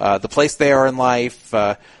 the place they are in life.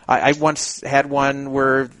 I once had one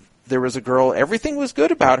where there was a girl, everything was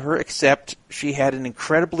good about her except she had an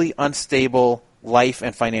incredibly unstable life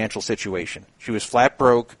and financial situation. She was flat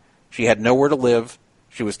broke. She had nowhere to live.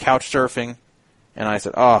 She was couch surfing. And I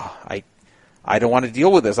said, I don't want to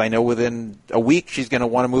deal with this. I know within a week she's going to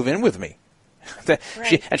want to move in with me.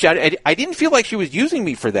 Right. I didn't feel like she was using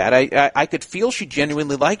me for that. I could feel she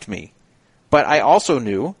genuinely liked me. But I also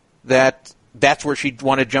knew that that's where she'd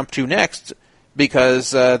want to jump to next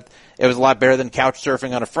because it was a lot better than couch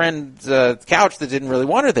surfing on a friend's couch that didn't really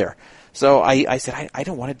want her there. So I said, I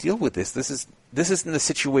don't want to deal with this. This isn't the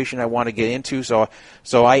situation I want to get into. So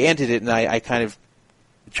I ended it, and I kind of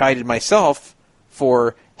chided myself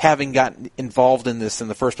for having gotten involved in this in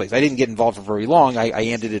the first place. I didn't get involved for very long. I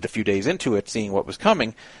ended it a few days into it, seeing what was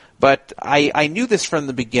coming. But I knew this from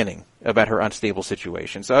the beginning about her unstable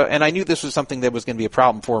situation. And I knew this was something that was going to be a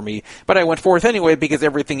problem for me. But I went forth anyway because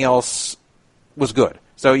everything else was good.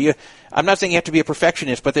 So I'm not saying you have to be a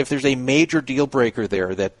perfectionist, but if there's a major deal breaker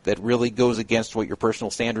there that really goes against what your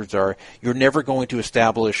personal standards are, you're never going to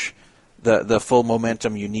establish the full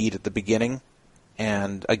momentum you need at the beginning.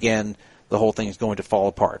 And again, the whole thing is going to fall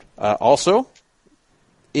apart. Also,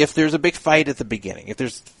 if there's a big fight at the beginning, if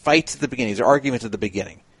there's fights at the beginning, there's arguments at the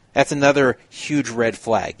beginning, that's another huge red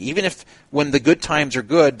flag. Even if when the good times are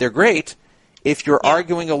good, they're great, if you're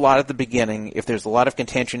arguing a lot at the beginning, if there's a lot of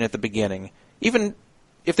contention at the beginning, even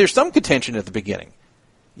if there's some contention at the beginning,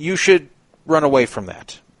 you should run away from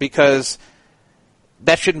that because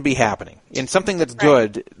that shouldn't be happening. In something that's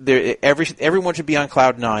good, everyone should be on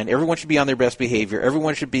cloud nine. Everyone should be on their best behavior.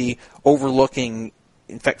 Everyone should be overlooking.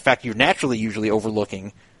 In fact, you're naturally usually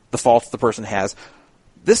overlooking the faults the person has.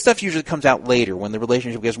 This stuff usually comes out later when the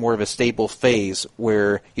relationship gets more of a stable phase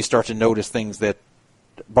where you start to notice things that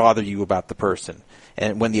bother you about the person.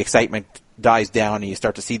 And when the excitement dies down and you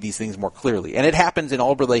start to see these things more clearly. And it happens in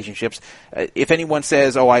all relationships. If anyone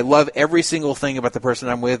says, I love every single thing about the person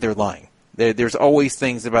I'm with, they're lying. There's always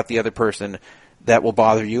things about the other person that will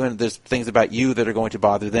bother you, and there's things about you that are going to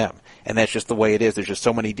bother them. And that's just the way it is. There's just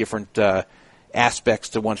so many different aspects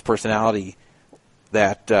to one's personality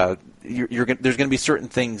that there's going to be certain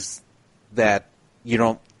things that you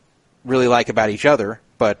don't really like about each other,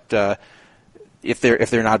 but if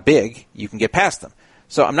they're not big, you can get past them.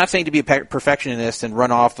 So I'm not saying to be a perfectionist and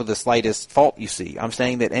run off with the slightest fault you see. I'm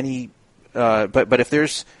saying that but if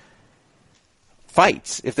there's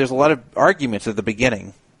fights, if there's a lot of arguments at the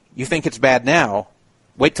beginning, you think it's bad now,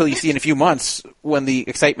 wait till you see in a few months when the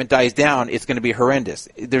excitement dies down, it's going to be horrendous.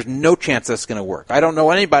 There's no chance that's going to work. I don't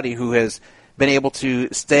know anybody who has been able to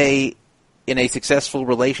stay in a successful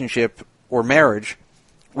relationship or marriage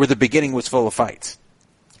where the beginning was full of fights.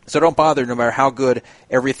 So don't bother no matter how good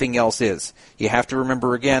everything else is. You have to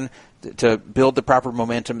remember, again, to build the proper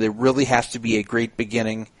momentum, there really has to be a great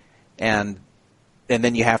beginning, and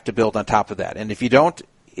then you have to build on top of that. And if you don't,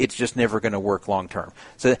 it's just never going to work long term.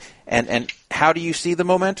 So, and how do you see the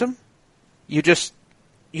momentum? You just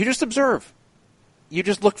observe. You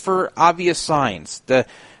just look for obvious signs.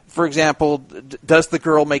 For example, does the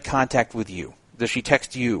girl make contact with you? Does she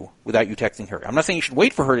text you without you texting her? I'm not saying you should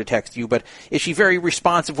wait for her to text you, but is she very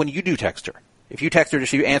responsive when you do text her? If you text her, does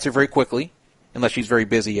she answer very quickly? Unless she's very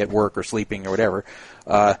busy at work or sleeping or whatever.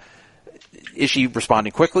 Is she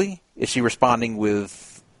responding quickly? Is she responding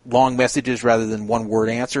with long messages rather than one-word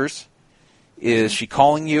answers? Is she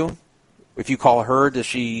calling you? If you call her, does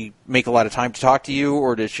she make a lot of time to talk to you,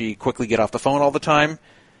 or does she quickly get off the phone all the time?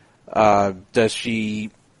 Does she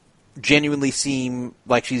genuinely seem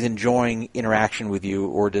like she's enjoying interaction with you,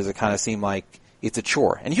 or does it kind of seem like it's a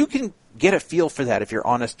chore? And you can get a feel for that if you're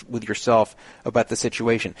honest with yourself about the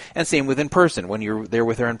situation. And same with in person. When you're there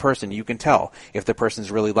with her in person, you can tell if the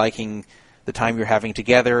person's really liking the time you're having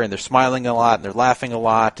together, and they're smiling a lot, and they're laughing a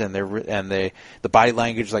lot, and the body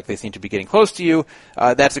language, like they seem to be getting close to you.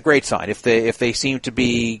 That's a great sign. If they seem to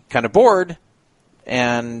be kind of bored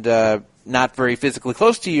and not very physically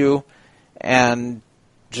close to you, and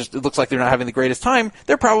just it looks like they're not having the greatest time,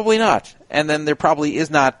 they're probably not. And then there probably is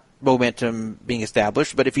not momentum being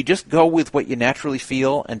established. But if you just go with what you naturally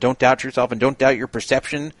feel and don't doubt yourself and don't doubt your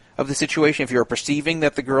perception of the situation, if you're perceiving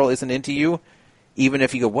that the girl isn't into you, even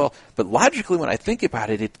if you go, well, but logically when I think about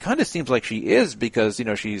it, it kind of seems like she is because,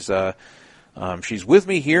 she's She's with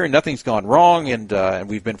me here, and nothing's gone wrong, and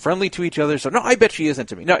we've been friendly to each other. So no, I bet she isn't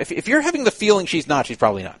to me. No, if you're having the feeling she's not, she's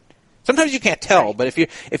probably not. Sometimes you can't tell, right. But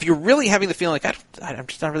if you're really having the feeling like I'm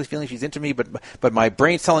just not really feeling she's into me, but my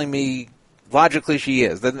brain's telling me logically she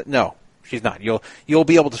is, then no, she's not. You'll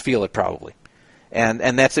be able to feel it probably,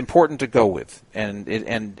 and that's important to go with.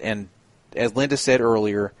 And as Linda said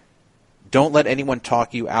earlier, don't let anyone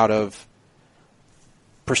talk you out of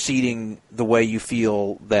proceeding the way you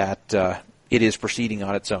feel that it is proceeding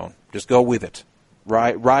on its own. Just go with it.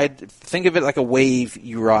 Ride. Think of it like a wave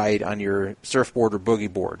you ride on your surfboard or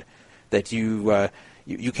boogie board. That you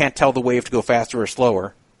can't tell the wave to go faster or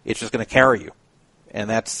slower. It's just going to carry you. And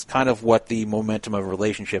that's kind of what the momentum of a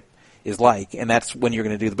relationship is like. And that's when you're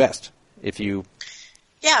going to do the best.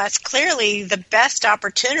 Yeah, it's clearly the best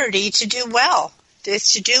opportunity to do well, is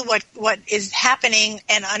to do what is happening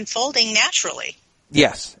and unfolding naturally.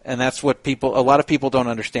 Yes, and that's what a lot of people don't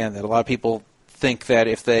understand that. A lot of people think that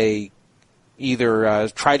if they either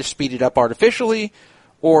try to speed it up artificially,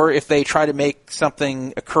 or if they try to make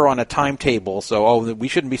something occur on a timetable, so, we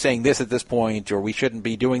shouldn't be saying this at this point, or we shouldn't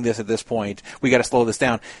be doing this at this point, we got to slow this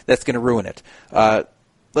down, that's going to ruin it.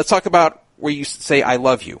 Let's talk about where you say, I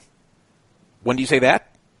love you. When do you say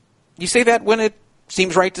that? You say that when it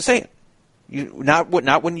seems right to say it. Not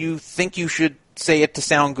when you think you should say it to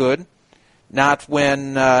sound good, not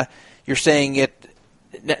when you're saying it,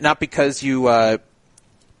 not because you don't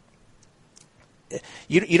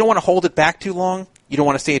want to hold it back too long. You don't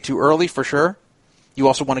want to say it too early, for sure. You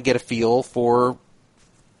also want to get a feel for,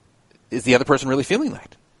 is the other person really feeling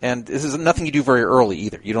that? And this is nothing you do very early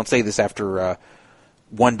either. You don't say this after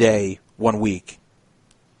 1 day, 1 week.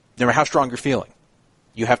 No matter how strong you're feeling,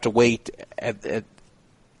 you have to wait at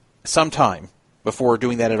some time before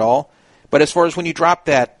doing that at all. But as far as when you drop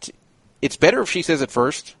that, it's better if she says it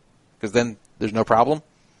first, because then there's no problem.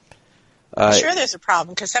 Sure, there's a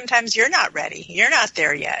problem, because sometimes you're not ready. You're not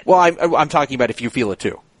there yet. Well, I'm talking about if you feel it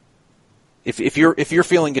too. If you're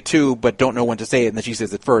feeling it too, but don't know when to say it, and then she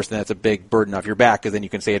says it first, then that's a big burden off your back, because then you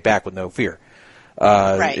can say it back with no fear.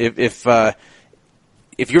 Right.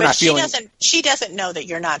 If you're not feeling, she doesn't know that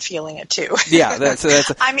you're not feeling it too. Yeah, that's.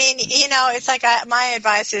 I mean, it's like my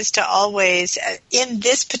advice is to always, in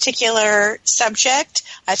this particular subject,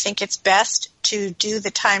 I think it's best to do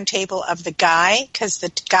the timetable of the guy, because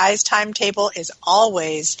the guy's timetable is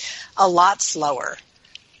always a lot slower.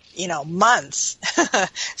 Months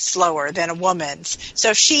slower than a woman's.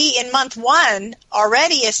 So she, in month 1,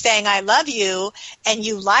 already is saying, I love you, and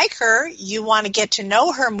you like her, you want to get to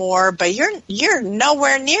know her more, but you're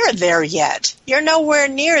nowhere near there yet. You're nowhere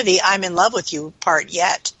near the I'm in love with you part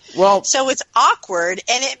yet. Well, so it's awkward,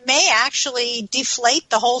 and it may actually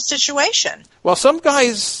deflate the whole situation. Well, some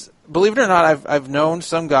guys, believe it or not, I've known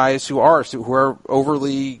some guys who are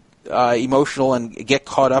overly emotional and get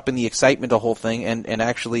caught up in the excitement of the whole thing and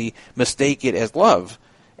actually mistake it as love,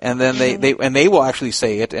 and then they will actually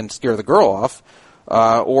say it and scare the girl off,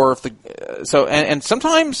 or if and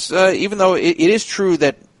sometimes even though it is true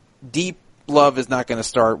that deep love is not going to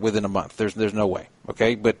start within a month, there's no way,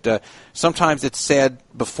 okay, but sometimes it's said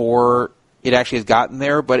before it actually has gotten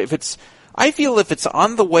there. But I feel if it's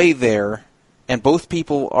on the way there and both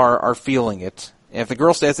people are feeling it. If the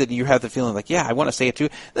girl says it and you have the feeling like, yeah, I want to say it too,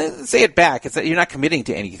 then say it back. You're not committing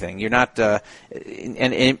to anything. You're not, and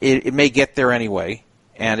it may get there anyway.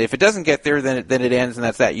 And if it doesn't get there, then it ends, and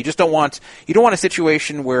that's that. You don't want a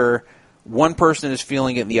situation where one person is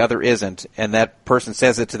feeling it and the other isn't, and that person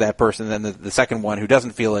says it to that person, and then the second one who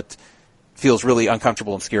doesn't feel it feels really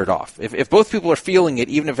uncomfortable and scared off. If both people are feeling it,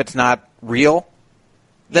 even if it's not real,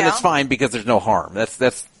 then it's fine, because there's no harm. That's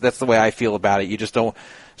the way I feel about it. You just don't.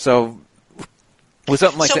 So. With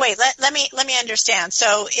something like wait, let me understand.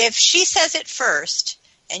 So if she says it first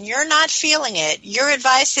and you're not feeling it, your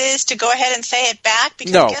advice is to go ahead and say it back,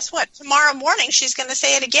 because guess what? Tomorrow morning she's going to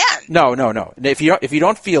say it again. No. If you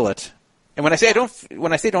don't feel it, and when I say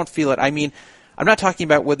don't feel it, I mean I'm not talking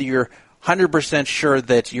about whether you're 100% sure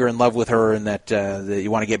that you're in love with her and that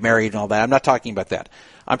you want to get married and all that. I'm not talking about that.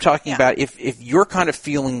 I'm talking about if you're kind of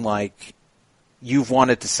feeling like you've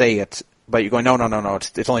wanted to say it, but you're going, no,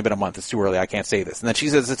 it's only been a month, it's too early, I can't say this. And then she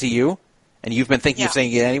says it to you, and you've been thinking of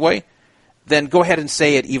saying it anyway, then go ahead and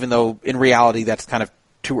say it, even though in reality that's kind of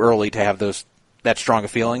too early to have that strong a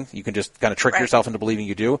feeling. You can just kind of trick yourself into believing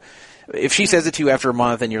you do. If she says it to you after a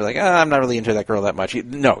month and you're like, I'm not really into that girl that much,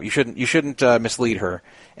 you shouldn't mislead her.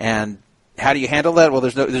 And how do you handle that? Well,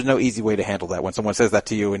 there's no easy way to handle that when someone says that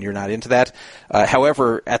to you and you're not into that.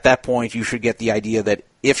 However, at that point, you should get the idea that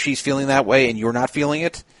if she's feeling that way and you're not feeling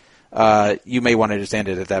it, you may want to just end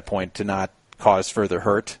it at that point to not cause further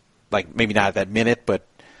hurt. Like maybe not at that minute, but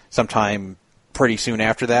sometime pretty soon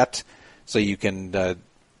after that, so you can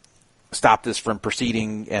stop this from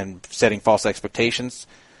proceeding and setting false expectations.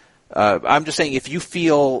 I'm just saying, if you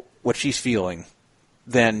feel what she's feeling,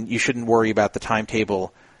 then you shouldn't worry about the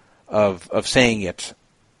timetable of saying it.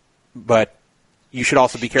 But you should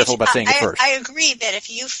also be careful about saying it first. I agree that if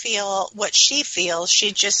you feel what she feels,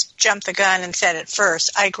 she just jumped the gun and said it first.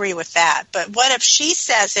 I agree with that. But what if she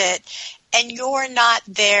says it and you're not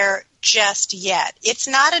there just yet? It's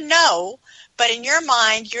not a no, but in your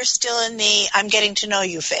mind, you're still in the I'm getting to know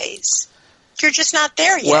you phase. You're just not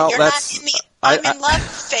there yet. Well, you're not in the I'm in love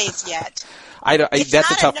phase yet.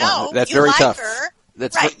 That's a tough one. That's very tough.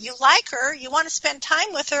 You like her. You want to spend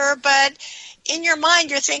time with her, but in your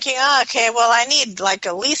mind, you're thinking, okay, well, I need like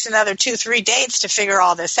at least another 2-3 dates to figure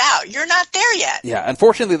all this out. You're not there yet. Yeah,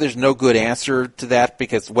 unfortunately, there's no good answer to that,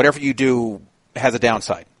 because whatever you do has a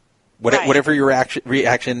downside. Whatever your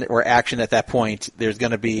reaction or action at that point, there's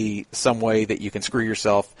going to be some way that you can screw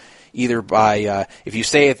yourself, either by if you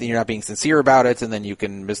say it, then you're not being sincere about it, and then you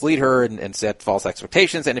can mislead her and set false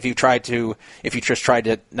expectations. And if you just try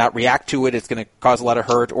to not react to it, it's going to cause a lot of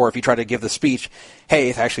hurt. Or if you try to give the speech, hey,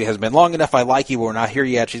 it actually hasn't been long enough, I like you, but we're not here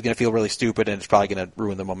yet, she's going to feel really stupid, and it's probably going to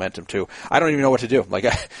ruin the momentum too. I don't even know what to do. Like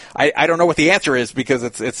I don't know what the answer is, because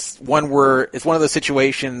it's one of those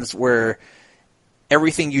situations where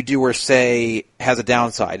everything you do or say has a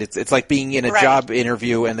downside. It's like being in a job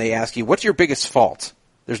interview and they ask you, what's your biggest fault?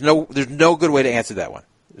 There's no good way to answer that one.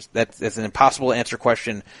 That's an impossible to answer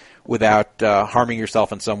question without harming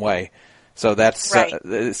yourself in some way. So that's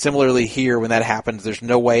similarly here, when that happens, there's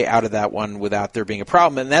no way out of that one without there being a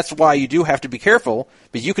problem. And that's why you do have to be careful,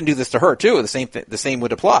 but you can do this to her too. The same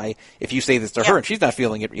would apply if you say this to her and she's not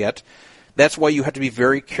feeling it yet. That's why you have to be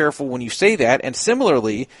very careful when you say that. And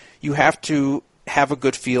similarly, you have to have a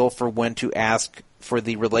good feel for when to ask for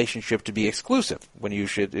the relationship to be exclusive, when you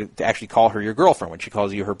should actually call her your girlfriend, when she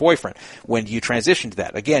calls you her boyfriend, when you transition to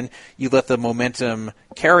that. Again, you let the momentum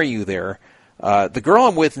carry you there. The girl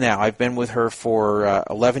I'm with now, I've been with her for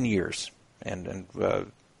 11 years, and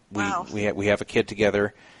wow. we have a kid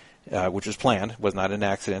together, which was planned, was not an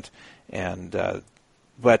accident. And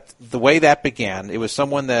but the way that began, it was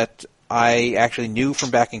someone that I actually knew from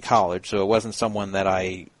back in college, so it wasn't someone that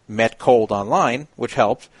I met cold online, which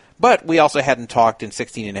helped. But we also hadn't talked in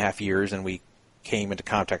 16 and a half years, and we came into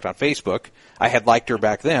contact on Facebook. I had liked her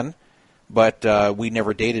back then, but we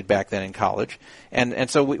never dated back then in college. And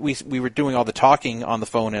so we were doing all the talking on the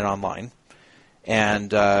phone and online,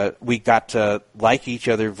 and we got to like each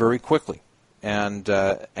other very quickly. And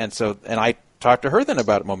I talked to her then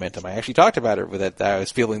about momentum. I actually talked about it with it. I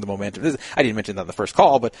was feeling the momentum. I didn't mention that on the first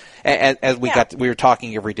call, but as we were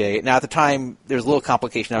talking every day. Now at the time, there was a little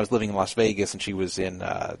complication. I was living in Las Vegas and she was in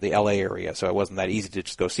the LA area, so it wasn't that easy to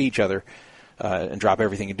just go see each other and drop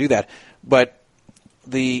everything and do that. But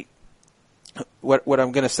what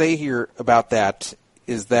I'm going to say here about that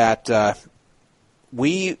is that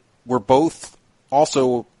we were both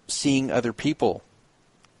also seeing other people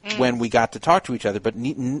when we got to talk to each other, but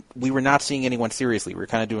we were not seeing anyone seriously. We were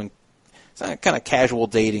kind of doing kind of casual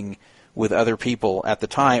dating with other people at the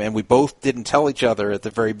time, and we both didn't tell each other at the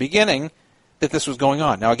very beginning that this was going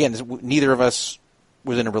on. Now, again, neither of us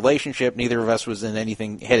was in a relationship. Neither of us was in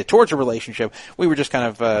anything headed towards a relationship. We were just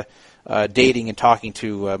kind of dating and talking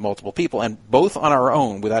to multiple people, and both on our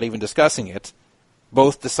own, without even discussing it,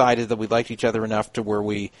 both decided that we liked each other enough to where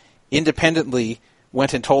we independently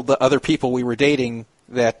went and told the other people we were dating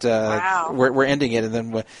that we're ending it. And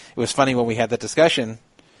then it was funny when we had that discussion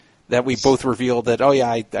that we both revealed that, oh, yeah,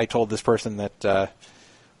 I told this person that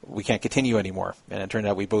we can't continue anymore. And it turned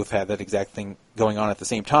out we both had that exact thing going on at the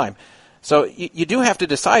same time. So you do have to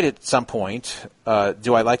decide at some point,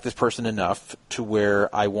 do I like this person enough to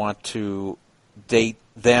where I want to date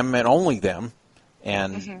them and only them?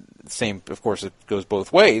 And same, of course, it goes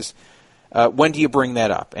both ways. When do you bring that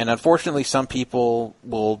up? And unfortunately, some people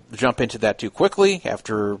will jump into that too quickly.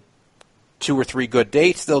 After 2 or 3 good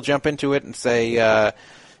dates, they'll jump into it and say,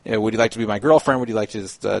 would you like to be my girlfriend? Would you like to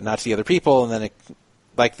just not see other people? And then,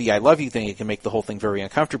 like the I love you thing, it can make the whole thing very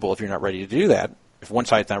uncomfortable if you're not ready to do that, if one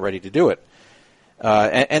side's not ready to do it.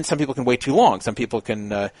 And some people can wait too long. Some people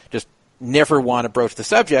can just never want to broach the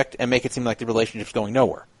subject and make it seem like the relationship's going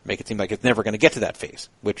nowhere. Make it seem like it's never going to get to that phase,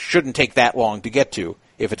 which shouldn't take that long to get to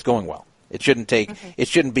if it's going well. It shouldn't take. It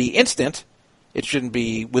shouldn't be instant. It shouldn't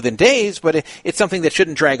be within days, but it's something that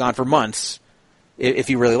shouldn't drag on for months if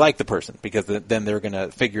you really like the person, because then they're going to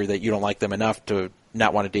figure that you don't like them enough to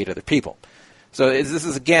not want to date other people. So this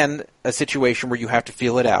is, again, a situation where you have to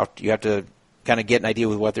feel it out. You have to kind of get an idea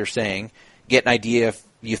with what they're saying, get an idea if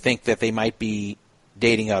you think that they might be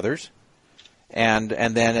dating others, And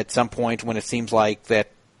then at some point when it seems like that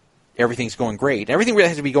everything's going great, everything really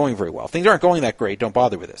has to be going very well. If things aren't going that great, don't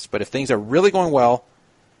bother with this. But if things are really going well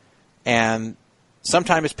and some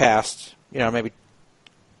time has passed, maybe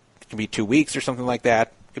it can be 2 weeks or something like that,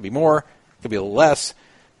 it could be more, it could be a little less,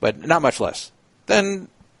 but not much less. Then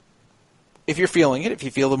if you're feeling it, if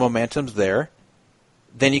you feel the momentum's there,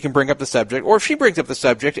 then you can bring up the subject. Or if she brings up the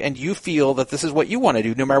subject and you feel that this is what you want to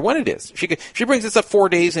do, no matter when it is. She brings this up 4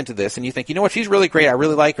 days into this, and you think, you know what, she's really great, I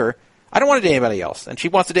really like her, I don't want to date anybody else. And she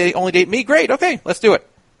wants to only date me, great, okay, let's do it.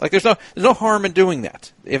 Like, there's no harm in doing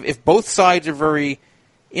that. If both sides are very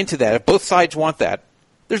into that, if both sides want that,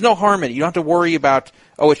 there's no harm in it. You don't have to worry about,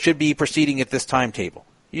 it should be proceeding at this timetable.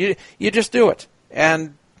 You just do it.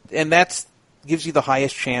 And that gives you the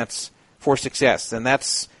highest chance for success. And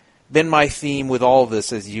that's been my theme with all of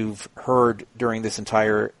this, as you've heard during this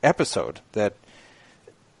entire episode, that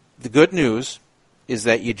the good news is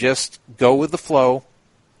that you just go with the flow,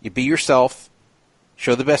 you be yourself,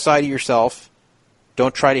 show the best side of yourself,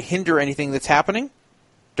 don't try to hinder anything that's happening,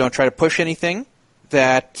 don't try to push anything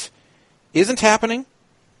that isn't happening,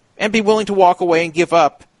 and be willing to walk away and give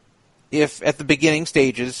up if at the beginning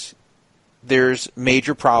stages there's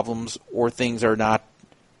major problems or things are not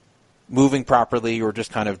moving properly or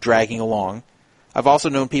just kind of dragging along. I've also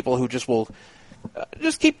known people who just will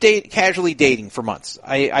just keep casually dating for months.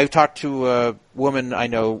 I've talked to a woman I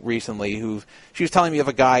know recently who she was telling me of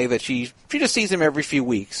a guy that she just sees him every few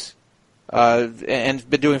weeks and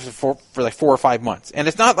been doing it for like 4 or 5 months. And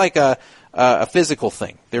it's not like a physical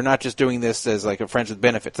thing. They're not just doing this as like a friends with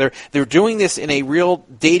benefits. They're doing this in a real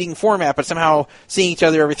dating format, but somehow seeing each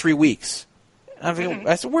other every 3 weeks.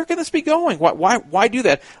 I said, where can this be going? Why do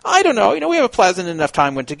that? I don't know. We have a pleasant enough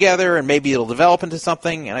time when together, and maybe it'll develop into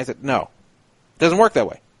something. And I said, no, it doesn't work that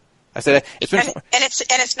way. I said,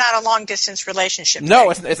 it's not a long distance relationship. No,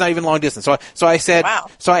 it's not even long distance. So I said, wow.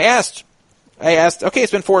 So I asked, okay,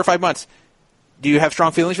 it's been 4 or 5 months. Do you have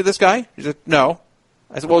strong feelings for this guy? He said, no.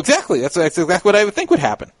 I said, well, exactly. That's exactly what I would think would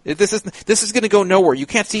happen. This is going to go nowhere. You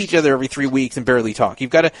can't see each other every 3 weeks and barely talk.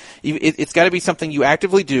 It's got to be something you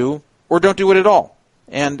actively do, or don't do it at all.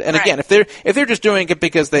 And right. Again, if they're just doing it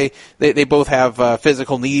because they both have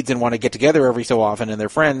physical needs and want to get together every so often and they're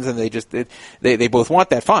friends and they both want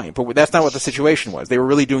that, fine. But that's not what the situation was. They were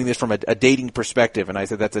really doing this from a dating perspective, and I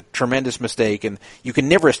said that's a tremendous mistake, and you can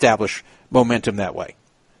never establish momentum that way.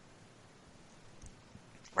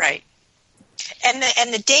 Right.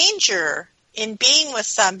 And the danger in being with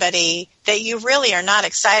somebody that you really are not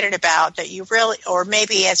excited about, that you really, or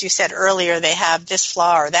maybe, as you said earlier, they have this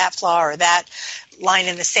flaw or that line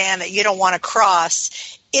in the sand that you don't want to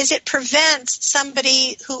cross, is it prevents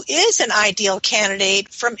somebody who is an ideal candidate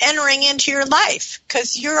from entering into your life,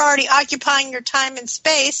 because you're already occupying your time and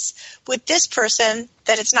space with this person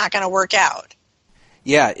that it's not going to work out.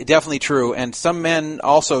 Yeah, definitely true. And some men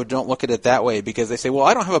also don't look at it that way because they say, well,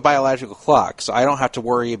 I don't have a biological clock, so I don't have to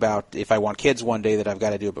worry about if I want kids one day that I've got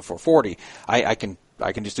to do it before 40. I can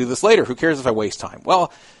just do this later. Who cares if I waste time?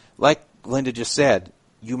 Well, like Linda just said,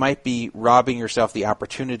 you might be robbing yourself the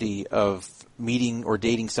opportunity of meeting or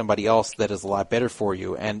dating somebody else that is a lot better for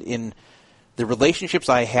you. And in the relationships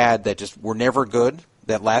I had that just were never good,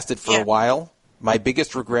 that lasted for a while, my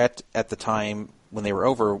biggest regret at the time when they were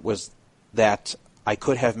over was that I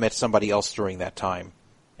could have met somebody else during that time,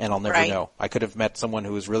 and I'll never know. I could have met someone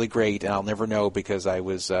who was really great, and I'll never know because I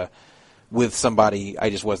was with somebody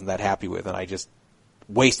I just wasn't that happy with, and I just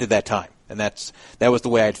wasted that time. And that was the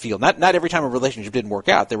way I'd feel. Not every time a relationship didn't work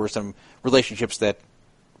out. There were some relationships that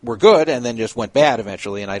were good and then just went bad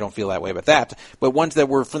eventually, and I don't feel that way about that. But ones that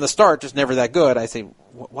were from the start just never that good, I say,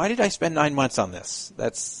 why did I spend 9 months on this?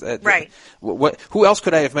 That's right. Who else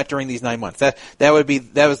could I have met during these 9 months? That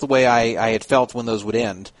was the way I had felt when those would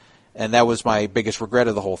end, and that was my biggest regret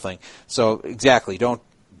of the whole thing. So exactly, don't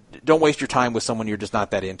waste your time with someone you're just not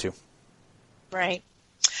that into. Right.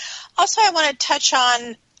 Also, I want to touch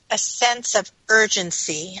on a sense of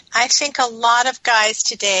urgency. I think a lot of guys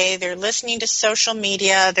today, they're listening to social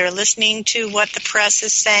media, they're listening to what the press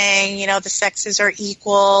is saying, the sexes are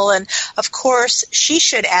equal, and of course she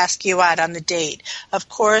should ask you out on the date. Of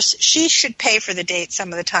course she should pay for the date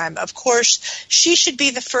some of the time. Of course she should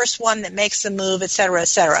be the first one that makes the move, etc.,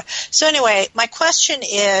 etc. So anyway, my question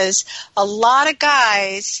is, a lot of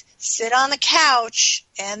guys sit on the couch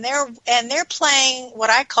and they're playing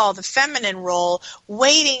what I call the feminine role,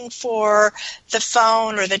 waiting for the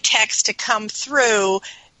phone or the text to come through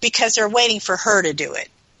because they're waiting for her to do it.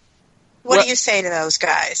 What do you say to those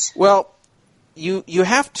guys? Well, you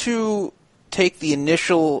have to take the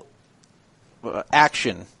initial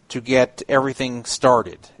action to get everything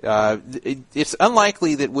started. It's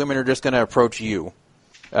unlikely that women are just going to approach you.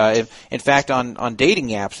 In fact, on dating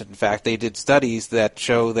apps, in fact, they did studies that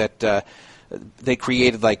show that they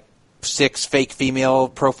created like 6 fake female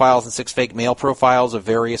profiles and 6 fake male profiles of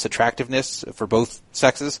various attractiveness for both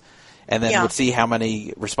sexes, and then would see how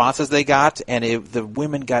many responses they got, and the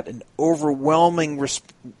women got an overwhelming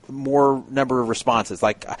more number of responses,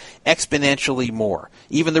 like exponentially more.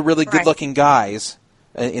 Even the really good-looking guys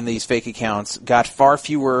in these fake accounts got far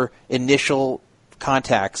fewer initial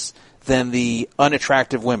contacts than the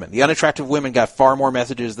unattractive women. The unattractive women got far more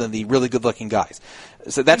messages than the really good-looking guys.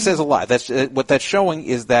 So that says a lot. That's what that's showing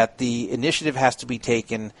is that the initiative has to be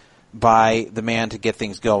taken by the man to get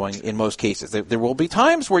things going in most cases. There will be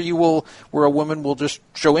times where where a woman will just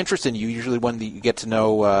show interest in you, usually when you get to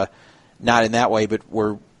know, not in that way, but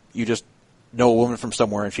where you just know a woman from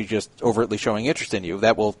somewhere and she's just overtly showing interest in you.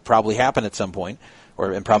 That will probably happen at some point,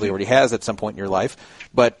 and probably already has at some point in your life.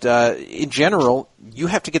 But in general, you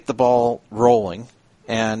have to get the ball rolling.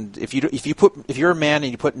 And if you're a man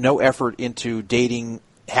and you put no effort into dating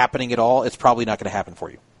happening at all, it's probably not going to happen for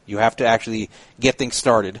you. You have to actually get things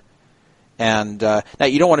started. And now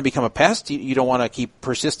you don't want to become a pest. You don't want to keep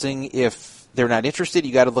persisting if they're not interested.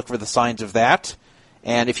 You got to look for the signs of that.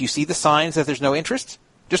 And if you see the signs that there's no interest,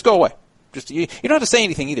 just go away. You don't have to say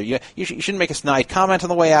anything either. You shouldn't make a snide comment on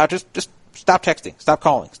the way out. Just stop texting, stop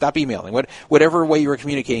calling, stop emailing. Whatever way you were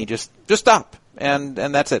communicating, just stop. And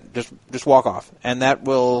that's it. Just walk off. And that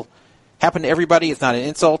will happen to everybody. It's not an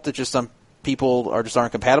insult. It's just some people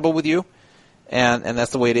aren't compatible with you. And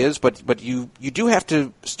that's the way it is. But you do have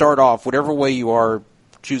to start off, whatever way you are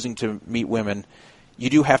choosing to meet women, you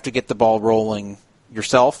do have to get the ball rolling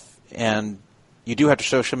yourself, and you do have to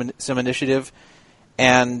show some initiative.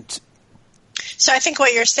 And so I think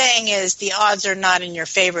what you're saying is the odds are not in your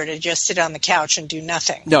favor to just sit on the couch and do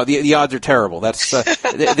nothing. No, the odds are terrible. That's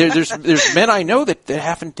there's men I know that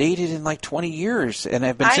haven't dated in like 20 years and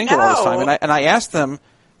have been single all this time. And I asked them,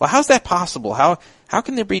 well, how's that possible? How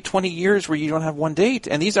can there be 20 years where you don't have one date?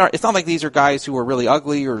 And it's not like these are guys who are really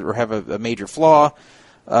ugly or have a major flaw.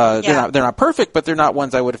 They're not perfect, but they're not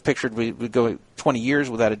ones I would have pictured would go 20 years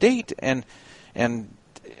without a date. And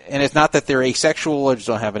it's not that they're asexual or just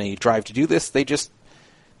don't have any drive to do this. They just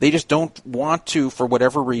don't want to, for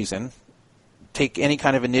whatever reason, take any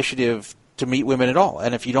kind of initiative to meet women at all.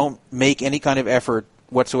 And if you don't make any kind of effort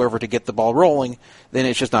whatsoever to get the ball rolling, then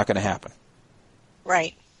it's just not going to happen.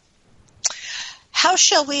 Right. How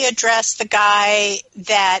shall we address the guy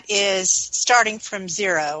that is starting from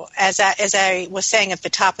zero? As I was saying at the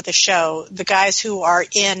top of the show, the guys who are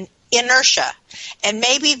in inertia. And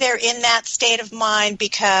maybe they're in that state of mind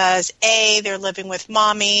because A, they're living with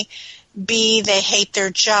mommy, B, they hate their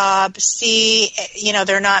job, C,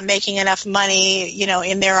 they're not making enough money,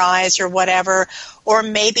 in their eyes or whatever. Or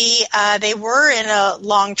maybe they were in a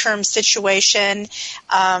long-term situation.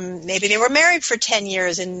 Maybe they were married for 10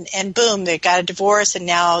 years and boom, they got a divorce, and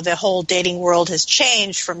now the whole dating world has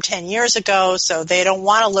changed from 10 years ago, so they don't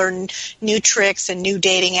want to learn new tricks and new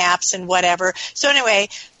dating apps and whatever. So anyway,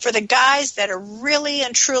 for the guys that are really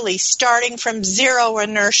and truly starting from zero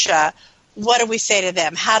inertia, what do we say to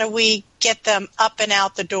them? How do we get them up and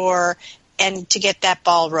out the door and to get that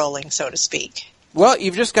ball rolling, so to speak? Well,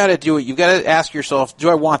 you've just got to do it. You've got to ask yourself, do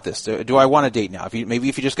I want this? Do I want to date now? Maybe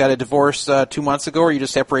if you just got a divorce 2 months ago, or you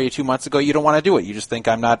just separated 2 months ago, you don't want to do it. You just think,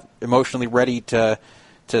 I'm not emotionally ready to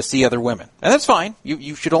see other women. And that's fine.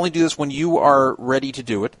 You should only do this when you are ready to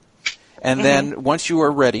do it. And then once you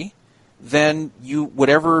are ready, then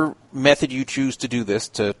whatever method you choose to do this,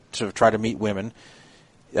 to try to meet women,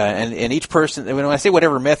 and each person, when I say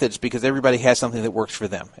whatever methods, because everybody has something that works for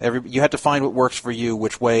them. You have to find what works for you,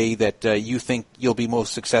 which way that you think you'll be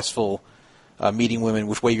most successful meeting women,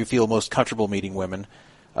 which way you feel most comfortable meeting women.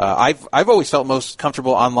 I've always felt most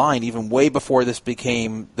comfortable online, even way before this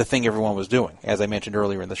became the thing everyone was doing, as I mentioned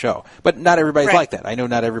earlier in the show. But not everybody's like that. I know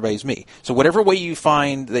not everybody's me. So whatever way you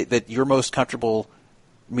find that you're most comfortable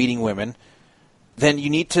meeting women, then you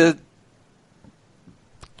need to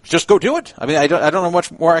just go do it. I mean, I don't know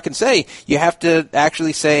much more I can say. You have to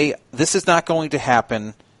actually say, this is not going to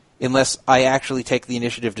happen unless I actually take the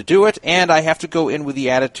initiative to do it, and I have to go in with the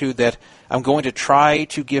attitude that I'm going to try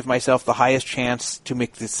to give myself the highest chance to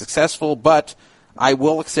make this successful, but I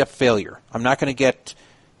will accept failure. I'm not going to get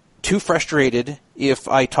too frustrated if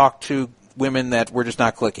I talk to women that we're just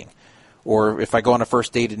not clicking, or if I go on a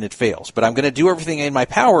first date and it fails. But I'm going to do everything in my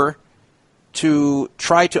power to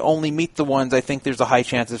try to only meet the ones I think there's a high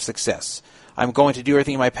chance of success. I'm going to do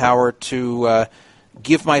everything in my power to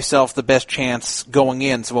give myself the best chance going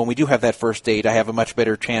in, so when we do have that first date, I have a much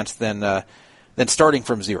better chance than than starting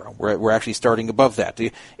from zero. We're actually starting above that.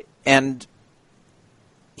 And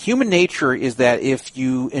human nature is that if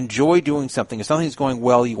you enjoy doing something, if something's going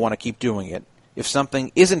well, you want to keep doing it. If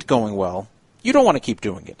something isn't going well, you don't want to keep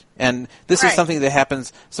doing it. And this is something that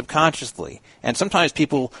happens subconsciously. And sometimes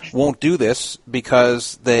people won't do this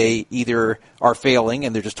because they either are failing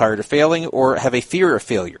and they're just tired of failing, or have a fear of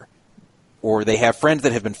failure, or they have friends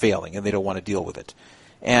that have been failing and they don't want to deal with it.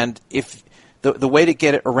 And if the way to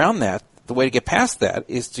get around that, the way to get past that,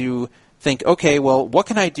 is to think, okay, well, what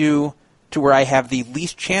can I do to where I have the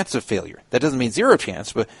least chance of failure? That doesn't mean zero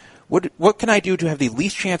chance, but what can I do to have the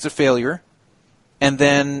least chance of failure? And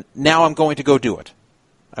then now I'm going to go do it.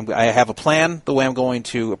 I have a plan, the way I'm going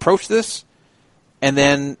to approach this, and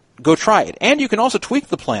then go try it. And you can also tweak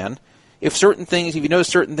the plan if you know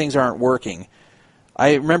certain things aren't working.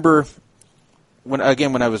 I remember when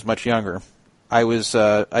I was much younger,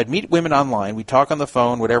 I'd meet women online, we'd talk on the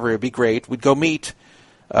phone, whatever, it'd be great. We'd go meet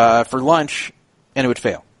for lunch, and it would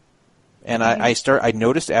fail. And I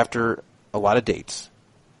noticed after a lot of dates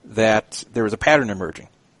that there was a pattern emerging.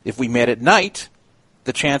 If we met at night,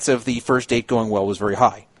 the chance of the first date going well was very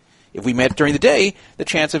high. If we met during the day, the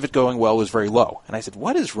chance of it going well was very low. And I said,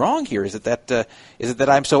 what is wrong here? Is it that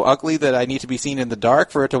I'm so ugly that I need to be seen in the dark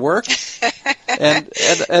for it to work?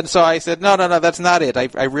 and so I said, no, that's not it.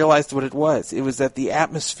 I realized what it was. It was that the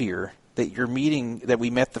atmosphere that we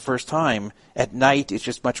met the first time at night is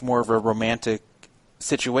just much more of a romantic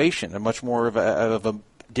situation, and much more of a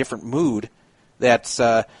different mood that's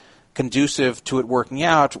conducive to it working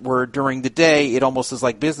out, where during the day it almost is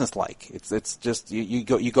like business-like. It's just you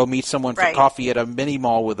go meet someone for coffee at a mini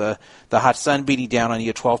mall with the hot sun beating down on you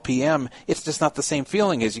at 12 p.m. It's just not the same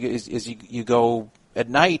feeling as you go at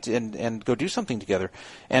night and go do something together.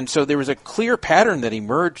 And so there was a clear pattern that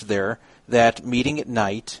emerged there, that meeting at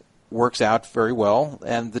night works out very well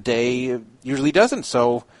and the day usually doesn't.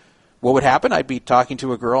 So what would happen? I'd be talking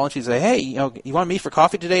to a girl and she'd say, "Hey, you want to meet for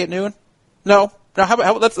coffee today at noon?" No. Now,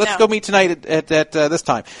 let's go meet tonight at this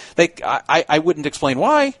time. I wouldn't explain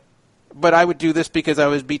why, but I would do this because I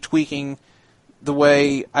would be tweaking the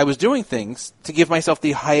way I was doing things to give myself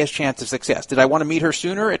the highest chance of success. Did I want to meet her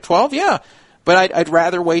sooner at 12? Yeah, but I'd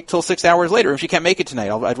rather wait till 6 hours later. If she can't make it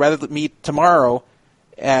tonight, I'd rather meet tomorrow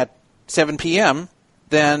at 7 p.m.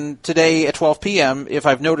 than today at 12 p.m. if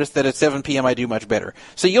I've noticed that at 7 p.m. I do much better.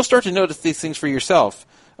 So you'll start to notice these things for yourself.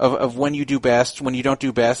 Of when you do best, when you don't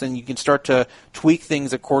do best, and you can start to tweak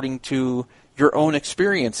things according to your own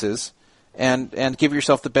experiences and give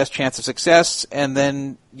yourself the best chance of success, and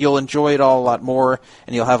then you'll enjoy it all a lot more,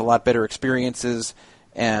 and you'll have a lot better experiences.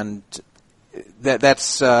 And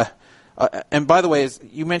that's and by the way,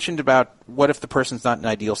 you mentioned about what if the person's not in an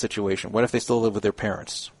ideal situation? What if they still live with their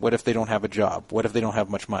parents? What if they don't have a job? What if they don't have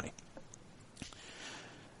much money?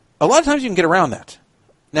 A lot of times you can get around that.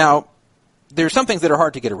 Now, there's some things that are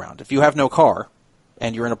hard to get around. If you have no car,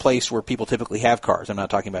 and you're in a place where people typically have cars, I'm not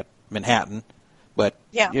talking about Manhattan, but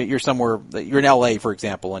you're somewhere, you're in L.A., for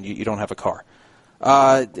example, and you don't have a car.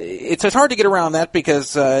 It's hard to get around that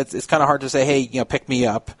because it's kind of hard to say, hey, pick me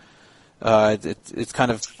up. It's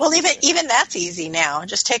kind of... Well, even that's easy now.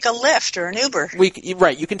 Just take a Lyft or an Uber.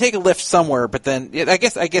 Right, you can take a Lyft somewhere, but then I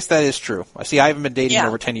guess that is true. See, I haven't been dating in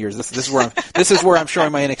over 10 years. This is where I'm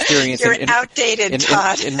showing my inexperience. You're outdated,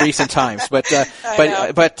 Todd. In recent times, but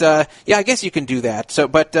I guess you can do that. So,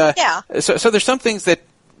 so there's some things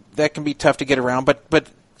that can be tough to get around.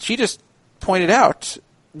 But she just pointed out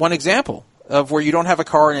one example of where you don't have a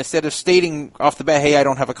car, and instead of stating off the bat, "Hey, I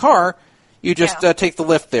don't have a car," you just take the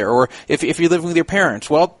Lyft there. Or if you're living with your parents,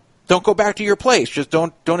 well, don't go back to your place. Just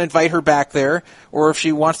don't invite her back there. Or if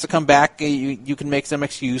she wants to come back, you can make some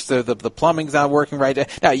excuse. The plumbing's not working right.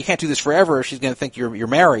 Now, you can't do this forever. Or she's going to think you're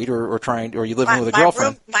married or you're living with a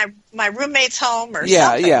girlfriend. My roommate's home or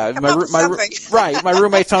something. Yeah. My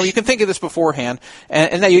roommate's home. You can think of this beforehand.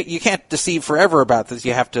 And now you can't deceive forever about this.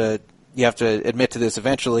 You have to admit to this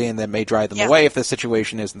eventually, and that may drive them away if the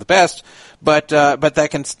situation isn't the best. But that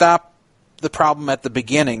can stop the problem at the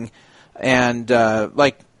beginning. And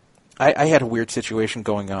I had a weird situation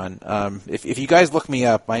going on. If you guys look me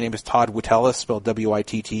up, my name is Todd Witteles, spelled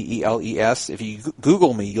Witteles. If you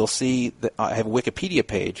Google me, you'll see that I have a Wikipedia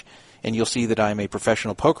page, and you'll see that I'm a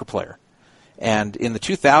professional poker player. And in the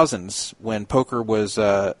 2000s, when poker was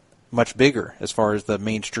much bigger as far as the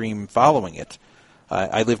mainstream following it,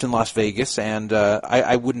 I lived in Las Vegas, and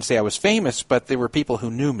I wouldn't say I was famous, but there were people who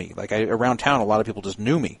knew me. Around town, a lot of people just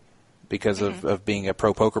knew me because of being a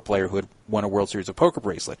pro poker player who had won a World Series of Poker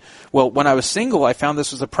bracelet. Well, when I was single, I found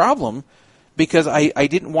this was a problem because I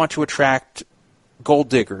didn't want to attract gold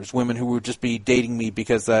diggers, women who would just be dating me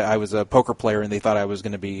because I was a poker player and they thought I was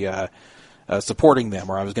going to be supporting them,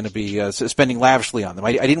 or I was going to be spending lavishly on them.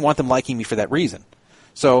 I didn't want them liking me for that reason.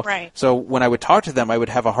 So when I would talk to them, I would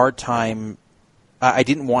have a hard time. I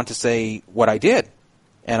didn't want to say what I did,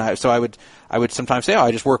 and I would sometimes say,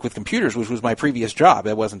 I just work with computers, which was my previous job.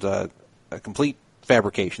 That wasn't a complete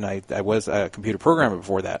fabrication. I was a computer programmer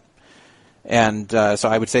before that, and so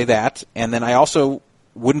I would say that, and then I also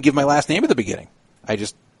wouldn't give my last name at the beginning. I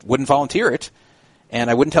just wouldn't volunteer it, and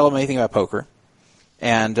I wouldn't tell them anything about poker.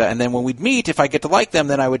 And then when we'd meet, if I get to like them,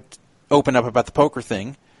 then I would open up about the poker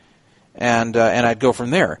thing, and I'd go from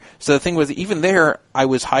there. So the thing was, even there, I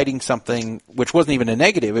was hiding something which wasn't even a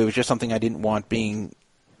negative. It was just something I didn't want being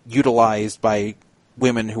utilized by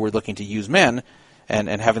women who were looking to use men, and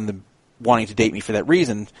having them wanting to date me for that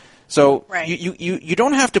reason. So you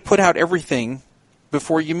don't have to put out everything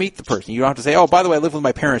before you meet the person. You don't have to say, oh, by the way, I live with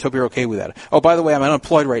my parents. Hope you're okay with that. Oh, by the way, I'm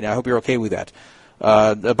unemployed right now. I hope you're okay with that.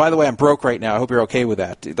 By the way, I'm broke right now. I hope you're okay with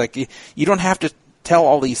that. Like, you don't have to tell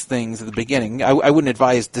all these things at the beginning. I wouldn't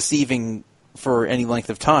advise deceiving for any length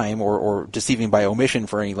of time, or deceiving by omission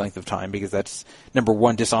for any length of time, because that's, number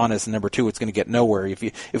one, dishonest, and number two, it's going to get nowhere. If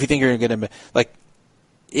you think you're going to, like,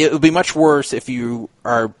 it would be much worse if you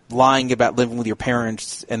are lying about living with your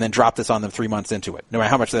parents and then drop this on them 3 months into it. No matter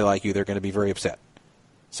how much they like you, they're going to be very upset.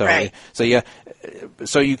 So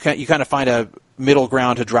you kind of find a middle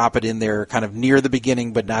ground to drop it in there, kind of near the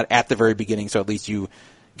beginning, but not at the very beginning. So at least you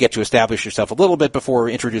get to establish yourself a little bit before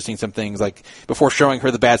introducing some things, like before showing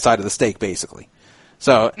her the bad side of the steak, basically.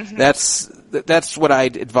 So that's what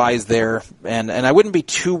I'd advise there, and I wouldn't be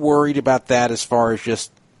too worried about that as far as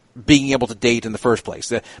just being able to date in the first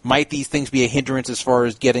place. Might these things be a hindrance as far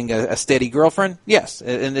as getting a steady girlfriend? Yes,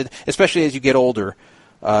 and especially as you get older.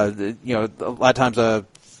 A lot of times a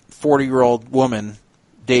 40-year-old woman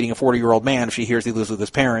dating a 40-year-old man, if she hears he lives with his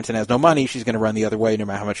parents and has no money, she's going to run the other way no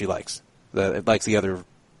matter how much she likes the other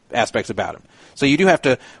aspects about him. So you do have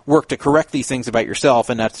to work to correct these things about yourself,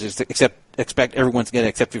 and not just expect everyone's going to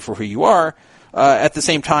accept you for who you are. At the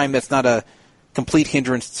same time, that's not a complete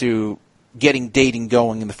hindrance to getting dating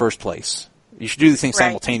going in the first place. You should do these things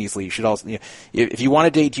simultaneously. You should also, if you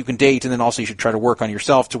want to date, you can date, and then also you should try to work on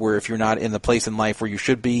yourself to where if you're not in the place in life where you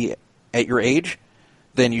should be at your age,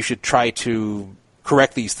 then you should try to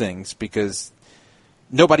correct these things, because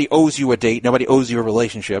nobody owes you a date, nobody owes you a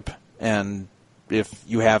relationship, and if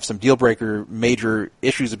you have some deal breaker major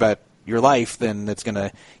issues about your life, then it's going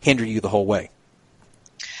to hinder you the whole way.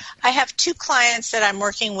 I have two clients that I'm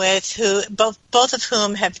working with who both of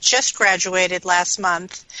whom have just graduated last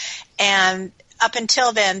month, and up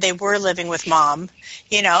until then they were living with mom.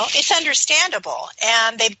 It's understandable,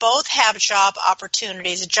 and they both have job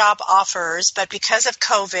opportunities, job offers, but because of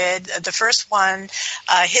COVID, the first one,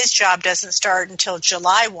 his job doesn't start until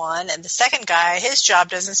July 1, and the second guy, his job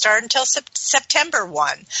doesn't start until September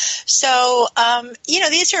 1. So,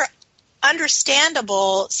 these are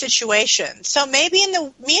understandable situation. So maybe in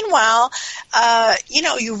the meanwhile,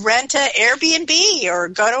 you rent an Airbnb or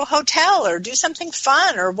go to a hotel or do something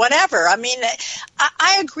fun or whatever. I mean,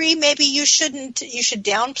 I agree. Maybe you should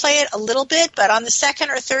downplay it a little bit, but on the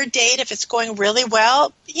second or third date, if it's going really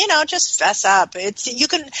well, just fess up.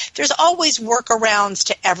 There's always workarounds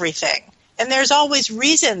to everything. And there's always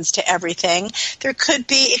reasons to everything. It could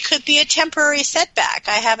be a temporary setback.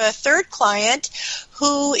 I have a third client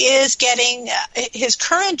who is getting his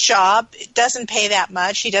current job doesn't pay that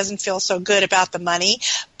much. He doesn't feel so good about the money,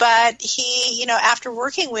 but he, after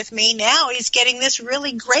working with me now, he's getting this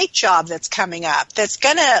really great job that's coming up that's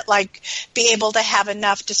going to be able to have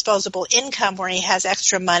enough disposable income where he has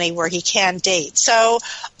extra money where he can date. So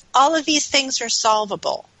all of these things are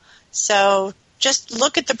solvable. So just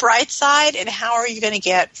look at the bright side, and how are you going to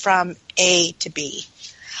get from A to B?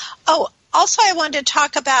 Oh, also I wanted to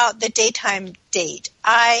talk about the daytime date.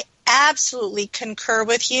 I absolutely concur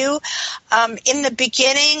with you. In the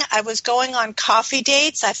beginning, I was going on coffee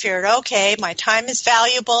dates. I figured, okay, my time is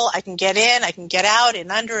valuable. I can get in, I can get out in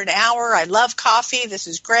under an hour. I love coffee. This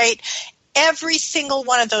is great. Every single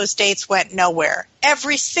one of those dates went nowhere.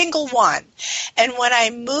 Every single one. And when I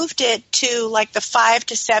moved it to the 5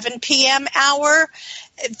 to 7 p.m. hour,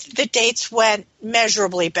 the dates went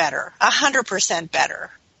measurably better, 100% better.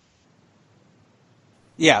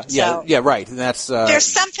 Yeah, right. And that's there's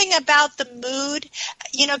something about the mood,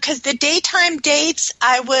 because the daytime dates,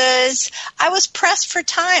 I was pressed for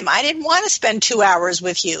time. I didn't want to spend 2 hours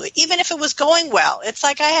with you, even if it was going well. It's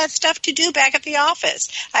like I had stuff to do back at the office.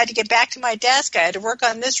 I had to get back to my desk. I had to work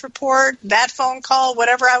on this report, that phone call,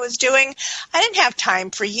 whatever I was doing. I didn't have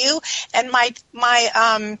time for you, and I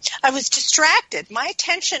was distracted. My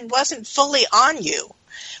attention wasn't fully on you.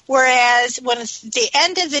 Whereas when it's the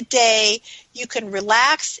end of the day, you can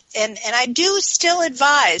relax, and I do still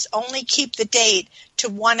advise only keep the date to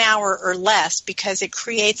 1 hour or less because it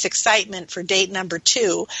creates excitement for date number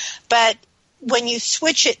 2. But when you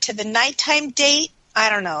switch it to the nighttime date, I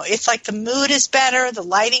don't know. It's like the mood is better, the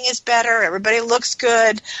lighting is better, everybody looks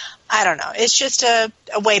good. I don't know. It's just a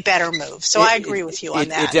way better move. So I agree with you on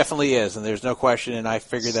that. It definitely is, and there's no question. And I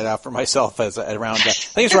figured that out for myself as around. I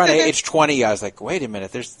think it's around age 20. I was like, wait a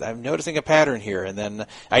minute, I'm noticing a pattern here, and then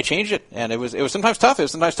I changed it. And it was sometimes tough. It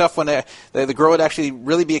was sometimes tough when the girl would actually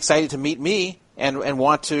really be excited to meet me and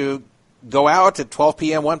want to go out at 12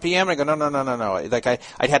 p.m., 1 p.m. And I go, no. Like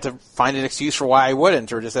I'd have to find an excuse for why I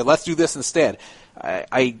wouldn't, or just say, let's do this instead.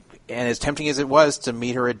 And as tempting as it was to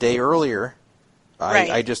meet her a day earlier,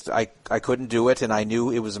 right. I couldn't do it, and I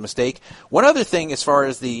knew it was a mistake. One other thing, as far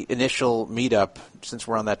as the initial meetup, since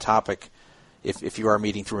we're on that topic, if you are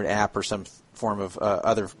meeting through an app or some form of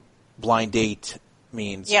other blind date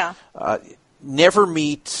means, never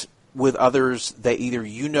meet with others that either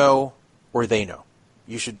you know or they know.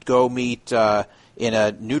 You should go meet in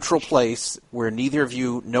a neutral place where neither of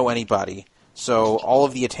you know anybody, so all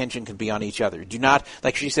of the attention can be on each other. Do not,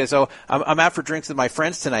 like she says, I'm out for drinks with my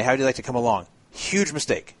friends tonight. How would you like to come along? Huge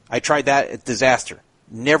mistake. I tried that. Disaster.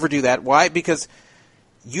 Never do that. Why? Because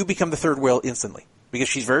you become the third wheel instantly. Because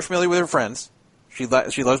she's very familiar with her friends. She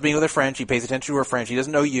loves being with her friends. She pays attention to her friends. She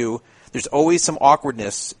doesn't know you. There's always some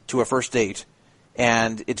awkwardness to a first date,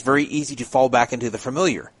 and it's very easy to fall back into the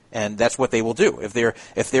familiar. And that's what they will do. If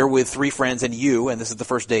they're with 3 friends and you, and this is the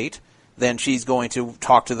first date, then she's going to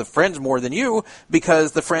talk to the friends more than you,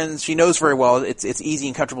 because the friends she knows very well, it's easy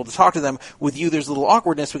and comfortable to talk to them. With you, there's a little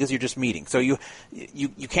awkwardness because you're just meeting. So you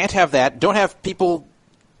can't have that. Don't have people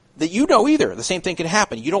that you know either. The same thing can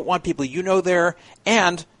happen. You don't want people you know there.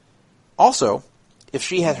 And also, if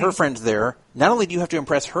she has her friends there, not only do you have to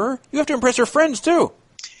impress her, you have to impress her friends too.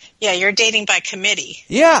 Yeah, you're dating by committee.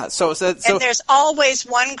 Yeah, so and there's always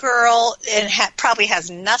one girl, and probably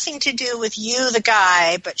has nothing to do with you, the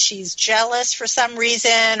guy, but she's jealous for some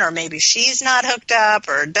reason, or maybe she's not hooked up,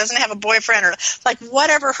 or doesn't have a boyfriend, or like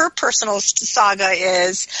whatever her personal saga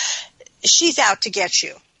is, she's out to get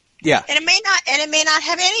you. Yeah. And it may not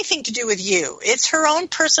have anything to do with you. It's her own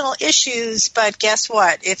personal issues, but guess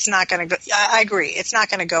what? It's not going to go. I agree. It's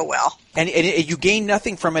not going to go well. And you gain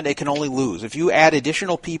nothing from it. It can only lose. If you add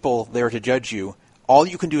additional people there to judge you, all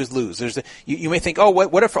you can do is lose. You may think, oh,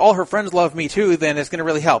 what if all her friends love me too? Then it's going to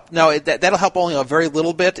really help. No, that'll help only a very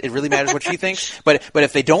little bit. It really matters what she thinks. But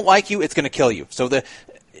if they don't like you, it's going to kill you. So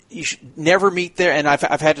you should never meet there, and I've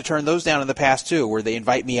had to turn those down in the past too, where they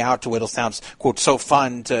invite me out to what sounds, quote, so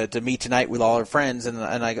fun to meet tonight with all our friends, and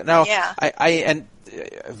I go, no, yeah. And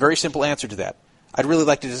a very simple answer to that. I'd really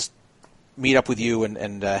like to just meet up with you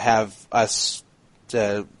and have us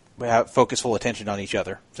focus full attention on each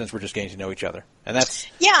other, since we're just getting to know each other. And that's...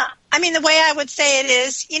 Yeah, I mean, the way I would say it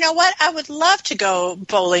is, you know what, I would love to go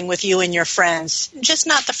bowling with you and your friends, just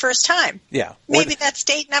not the first time. Yeah. Maybe that's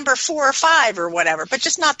date number 4 or 5 or whatever, but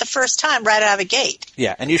just not the first time right out of the gate.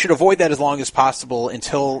 Yeah, and you should avoid that as long as possible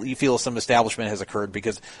until you feel some establishment has occurred,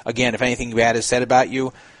 because, again, if anything bad is said about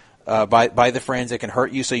you by the friends, it can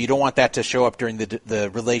hurt you, so you don't want that to show up during the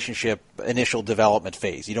relationship initial development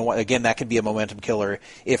phase. You don't want, again, that can be a momentum killer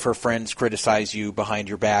if her friends criticize you behind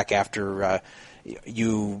your back after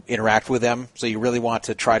you interact with them. So you really want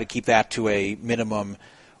to try to keep that to a minimum,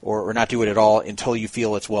 or not do it at all until you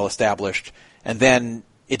feel it's well established. And then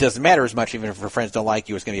it doesn't matter as much. Even if her friends don't like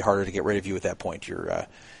you, it's going to be harder to get rid of you at that point. You're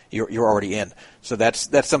already in. So that's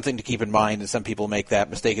something to keep in mind. And some people make that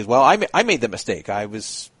mistake as well. I made that mistake. I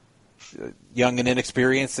was young and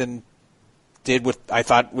inexperienced and did what I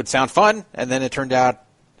thought would sound fun, and then it turned out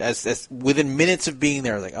as within minutes of being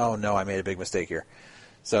there, like, oh no, I made a big mistake here.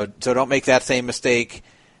 So don't make that same mistake.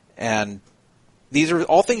 And these are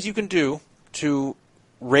all things you can do to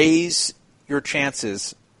raise your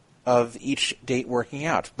chances of each date working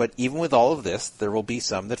out. But even with all of this, there will be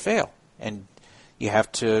some that fail, and you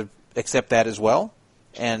have to accept that as well.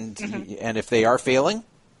 And and if they are failing,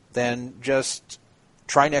 then just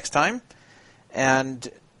try next time.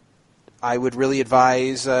 And I would really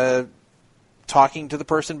advise talking to the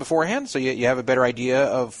person beforehand, so you have a better idea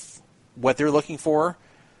of what they're looking for.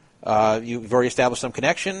 You've already established some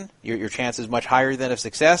connection. Your chance is much higher than of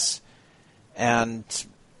success, and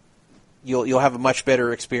you'll have a much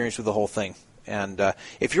better experience with the whole thing. And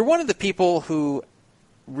if you're one of the people who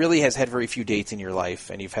really has had very few dates in your life,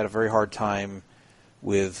 and you've had a very hard time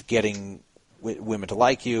with getting women to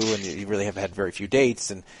like you, and you really have had very few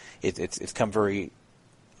dates, and it's come very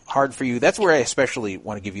hard for you, that's where I especially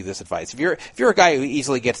want to give you this advice. If you're a guy who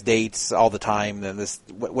easily gets dates all the time, then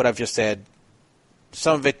what I've just said,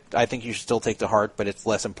 some of it I think you should still take to heart, but it's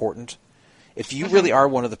less important. If you really are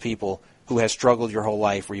one of the people who has struggled your whole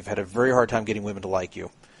life, where you've had a very hard time getting women to like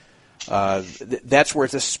you, that's where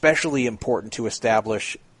it's especially important to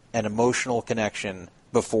establish an emotional connection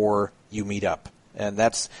before you meet up. And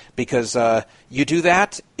that's because you do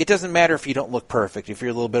that, it doesn't matter if you don't look perfect, if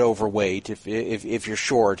you're a little bit overweight, if you're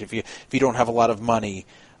short, if you don't have a lot of money.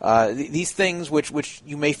 These things which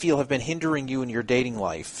you may feel have been hindering you in your dating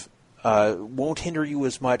life won't hinder you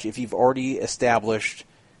as much if you've already established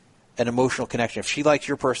an emotional connection. If she likes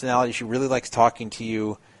your personality, she really likes talking to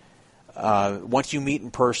you, once you meet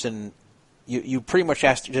in person, you pretty much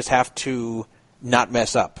just have to not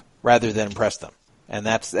mess up rather than impress them. And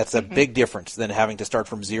that's a big difference than having to start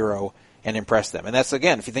from zero and impress them. And that's,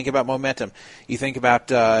 again, if you think about momentum, you think about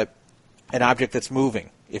an object that's moving.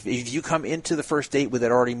 If you come into the first date with it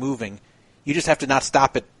already moving, you just have to not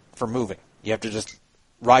stop it from moving. You have to just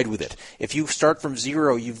ride with it. If you start from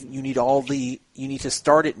zero, you need to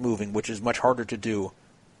start it moving, which is much harder to do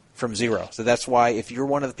from zero. So that's why if you're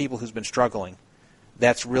one of the people who's been struggling,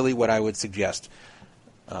 that's really what I would suggest.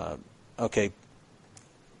 Okay.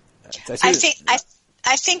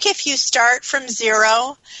 I think if you start from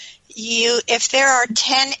zero, if there are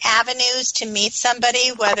 10 avenues to meet somebody,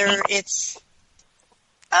 whether it's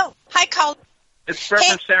hi, Colin. It's Brett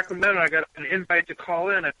from Sacramento. I got an invite to call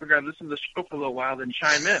in. I figured I'd listen to the show for a little while, then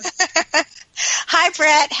chime in. Hi,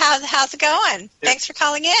 Brett. How's it going? Thanks for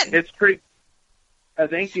calling in. It's pretty.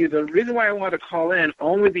 Thank you. The reason why I wanted to call in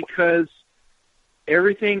only because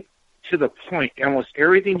everything to the point, almost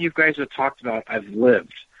everything you guys have talked about, I've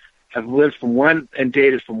lived. I've lived from one and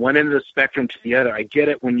dated from one end of the spectrum to the other. I get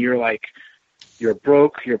it when you're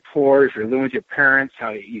broke, you're poor, if you're living with your parents,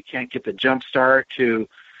 how you can't get the jump start, to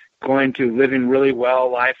going to living really well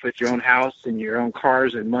life with your own house and your own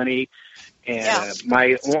cars and money. And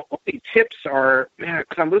my only tips are, because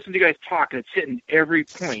I'm listening to you guys talk and it's hitting every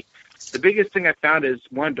point. The biggest thing I found is,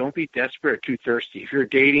 one, don't be desperate or too thirsty. If you're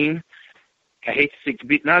dating, I hate to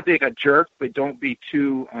say, not being a jerk, but don't be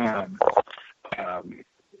too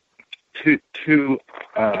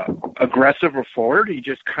aggressive or forward. You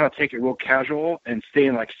just kind of take it real casual and stay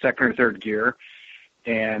in like second or third gear.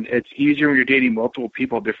 And it's easier when you're dating multiple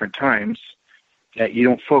people at different times that you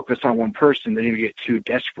don't focus on one person, then you get too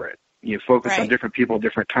desperate. You focus on different people at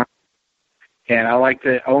different times. And I like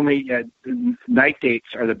that only night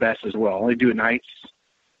dates are the best as well. Only do nights.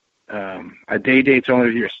 A day date's only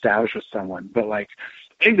if you're established with someone. But I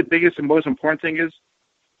think the biggest and most important thing is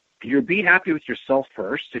be happy with yourself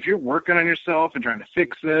first. If you're working on yourself and trying to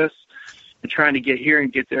fix this and trying to get here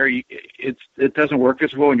and get there, it doesn't work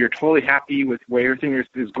as well, and you're totally happy with where everything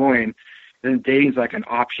is going, then dating's like an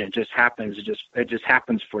option. It just happens. It just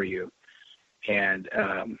happens for you. And,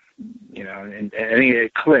 and I think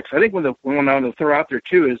it clicks. I think one I want to throw out there,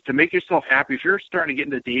 too, is to make yourself happy. If you're starting to get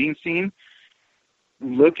in the dating scene,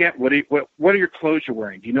 look at what are your clothes you're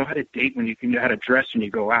wearing. Do you know how to date when you know how to dress when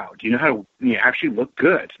you go out? Do you know how to actually look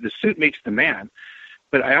good? The suit makes the man.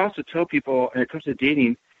 But I also tell people, when it comes to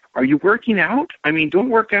dating, are you working out? I mean, don't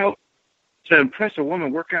work out to impress a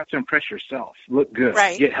woman. Work out to impress yourself. Look good.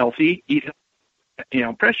 Right. Get healthy. Eat.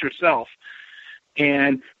 Impress yourself.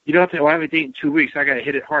 And you don't have to, I have a date in 2 weeks. I got to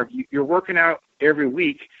hit it hard. You're working out every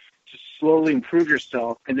week to slowly improve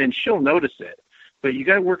yourself, and then she'll notice it. But you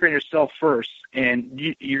got to work on yourself first, and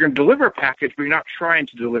you're going to deliver a package, but you're not trying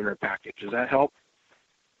to deliver a package. Does that help?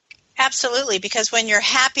 Absolutely, because when you're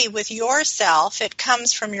happy with yourself, it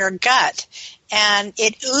comes from your gut, and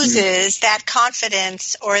it oozes that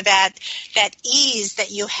confidence or that ease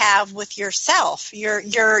that you have with yourself. You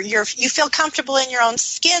feel comfortable in your own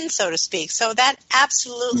skin, so to speak. So that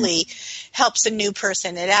absolutely helps a new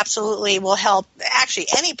person. It absolutely will help actually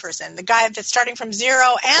any person, the guy that's starting from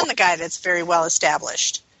zero and the guy that's very well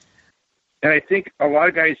established. And I think a lot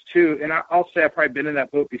of guys too, and I'll say I've probably been in that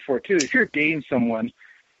boat before too. If you're dating someone,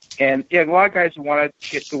 and a lot of guys want to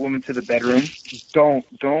get the woman to the bedroom.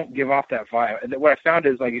 Don't give off that vibe. And what I found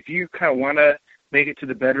is, if you kind of want to make it to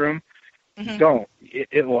the bedroom, don't.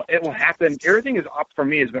 It will happen. Everything is for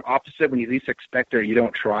me has been opposite when you least expect it or you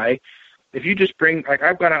don't try. If you just bring,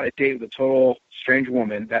 I've gone out on a date with a total strange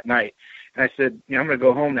woman that night, and I said, I'm going to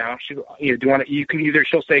go home now. She, do you want to? You can either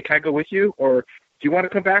she'll say, can I go with you, or do you want to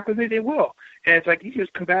come back with me? They will. And it's you can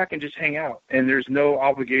just come back and just hang out, and there's no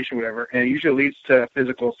obligation, whatever. And it usually leads to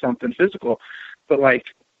something physical. But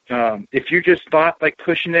if you're just not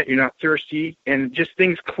pushing it, you're not thirsty, and just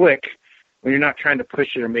things click when you're not trying to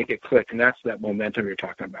push it or make it click, and that's that momentum you're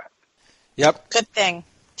talking about. Yep. Good thing.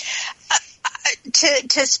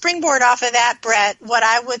 to springboard off of that, Brett, what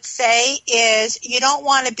I would say is you don't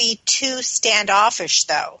want to be too standoffish,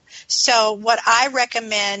 though. So what I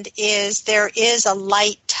recommend is there is a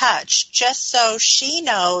light touch, just so she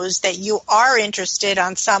knows that you are interested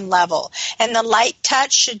on some level. And the light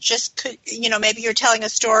touch should just, maybe you're telling a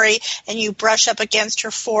story and you brush up against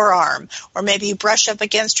her forearm, or maybe you brush up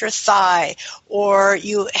against her thigh, or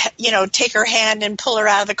you take her hand and pull her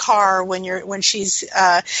out of the car when she's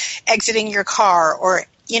exiting your car, or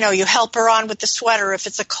you help her on with the sweater. If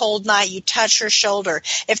it's a cold night, you touch her shoulder.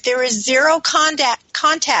 If there is zero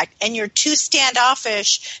contact and you're too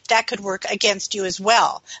standoffish, that could work against you as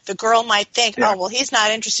well. The girl might think, oh, well, he's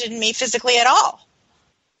not interested in me physically at all.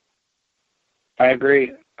 I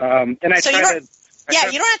agree. You don't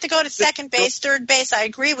have to go to second base, third base. I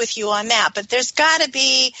agree with you on that. But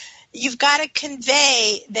you've got to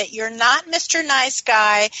convey that you're not Mr. Nice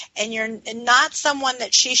Guy, and you're not someone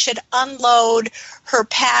that she should unload her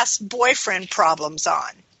past boyfriend problems on.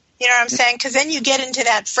 You know what I'm saying? Because then you get into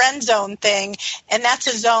that friend zone thing, and that's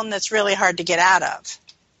a zone that's really hard to get out of.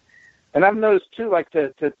 And I've noticed, too, like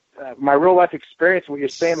my real-life experience, what you're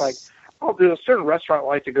saying, like, there's a certain restaurant I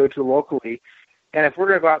like to go to locally, and if we're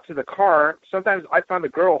going to go out to the car, sometimes I find the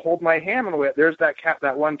girl hold my hand on the way. There's that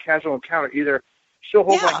one casual encounter. Either she'll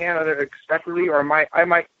hold my hand unexpectedly, or I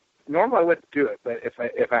might normally I wouldn't do it, but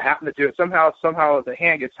if I happen to do it, somehow the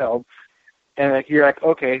hand gets held, and you're like,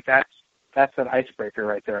 okay, that's an icebreaker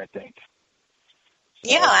right there, I think.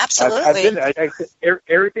 So yeah, absolutely.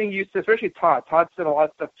 Everything you said, especially Todd. Todd said a lot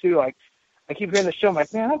of stuff too. Like I keep hearing the show, I'm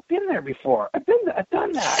like, man, I've been there before. I've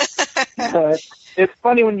done that. It's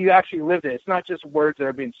funny when you actually lived it. It's not just words that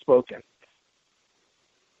are being spoken.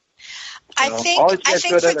 I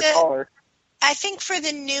think for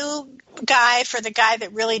the new guy, for the guy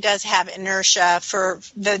that really does have inertia for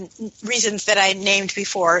the reasons that I named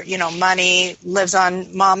before, money, lives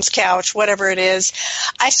on mom's couch, whatever it is,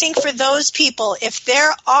 I think for those people, if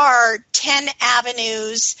there are 10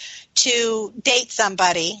 avenues to date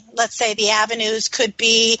somebody, let's say the avenues could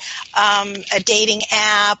be a dating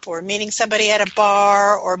app, or meeting somebody at a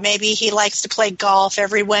bar, or maybe he likes to play golf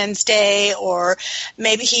every Wednesday, or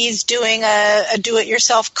maybe he's doing a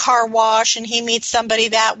do-it-yourself car wash and he meets somebody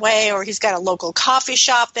that way, or he's got a local coffee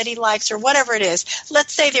shop that he likes, or whatever it is.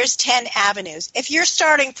 Let's say there's 10 avenues. If you're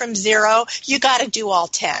starting from zero, you got to do all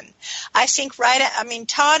 10. I think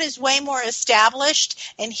Todd is way more established,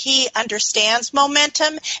 and he understands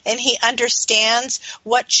momentum, and he understands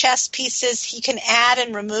what chess pieces he can add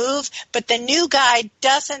and remove, but the new guy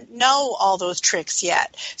doesn't know all those tricks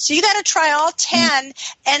yet. So you got to try all 10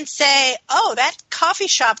 and say, oh, that coffee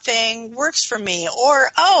shop thing works for me,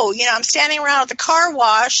 or, I'm standing around at the car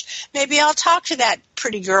wash, maybe I'll talk to that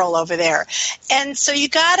pretty girl over there. And so you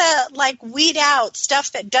got to weed out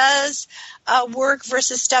stuff that does work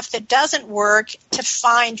versus stuff that doesn't work to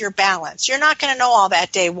find your balance. You're not going to know all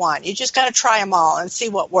that day one. You just got to try them all and see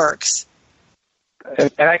what works.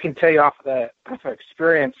 And I can tell you off of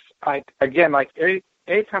experience, anytime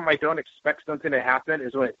I don't expect something to happen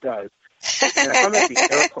is when it does. And if I'm at the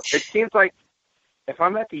airport, it seems like if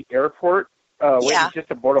I'm at the airport waiting just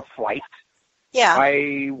to board a flight,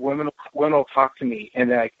 women will talk to me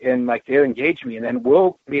and they'll engage me, and then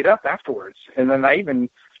we'll meet up afterwards. And then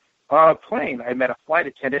on a plane, I met a flight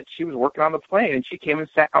attendant. She was working on the plane, and she came and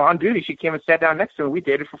sat on duty. She came and sat down next to me. We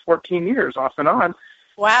dated for 14 years, off and on.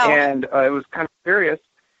 Wow. And it was kind of serious.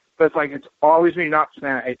 But it's always when you're not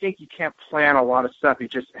planning. I think you can't plan a lot of stuff.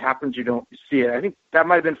 It just happens. You don't see it. I think that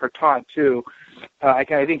might have been for Todd, too. I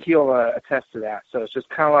think he'll attest to that. So it's just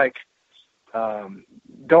kind of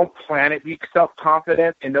don't plan it. Be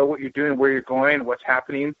self-confident and know what you're doing, where you're going, what's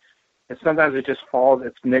happening. And sometimes it just falls.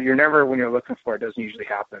 You're never, when you're looking for it, doesn't usually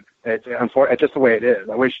happen. It's just the way it is.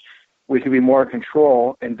 I wish we could be more in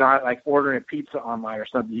control and not like ordering a pizza online or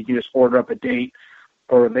something. You can just order up a date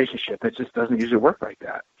or a relationship. It just doesn't usually work like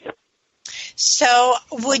that. So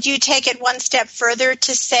would you take it one step further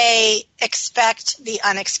to say expect the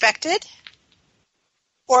unexpected?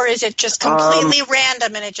 Or is it just completely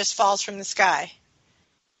random and it just falls from the sky?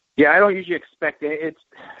 Yeah, I don't usually expect it. It's,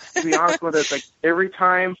 to be honest with us, every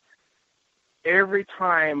time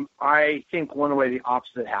I think one way, the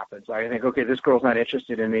opposite happens. I think, okay, this girl's not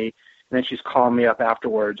interested in me, and then she's calling me up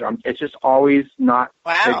afterwards. It's just always not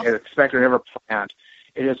expected or never planned.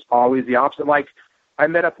 It is always the opposite. I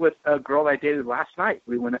met up with a girl I dated last night.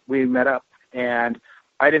 We met up, and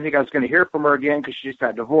I didn't think I was going to hear from her again because she just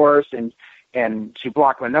got divorced, and she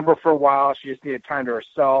blocked my number for a while. She just needed time to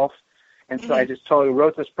herself. And so I just totally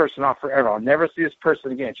wrote this person off forever. I'll never see this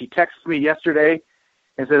person again. She texted me yesterday,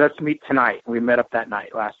 and said, let's meet tonight. We met up that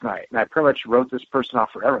night, last night. And I pretty much wrote this person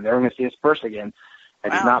off forever. Never going to see this person again. I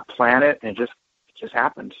did not plan it, and it just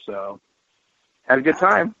happened. So had a good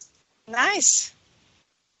time. Nice.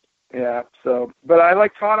 Yeah, so, but I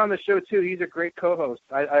like Todd on the show, too. He's a great co-host.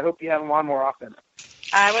 I hope you have him on more often.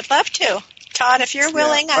 I would love to. Todd, if you're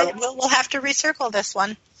willing, we'll have to recircle this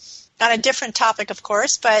one. On a different topic, of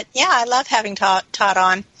course, but yeah, I love having Todd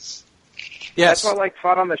on. Yes. That's why I like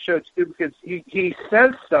Todd on the show, too, because he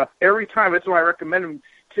says stuff every time. That's why I recommend him,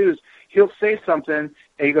 too, is he'll say something, and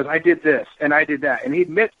he goes, I did this, and I did that. And he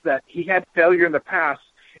admits that he had failure in the past,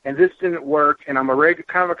 and this didn't work, and I'm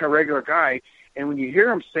kind of like a regular guy. And when you hear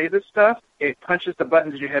him say this stuff, it punches the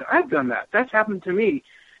buttons in your head. I've done that. That's happened to me.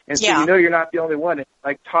 And so you know you're not the only one. It's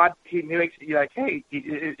like Todd, he makes you like, hey,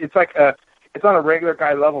 it's like it's on a regular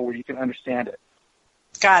guy level where you can understand it.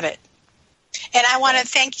 Got it. And I want to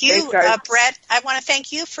thank you, Thanks, Brett. I want to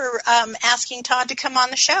thank you for asking Todd to come on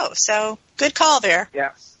the show. So good call there.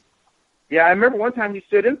 Yeah. Yeah, I remember one time he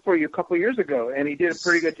stood in for you a couple of years ago, and he did a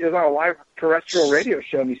pretty good. It was on a live terrestrial radio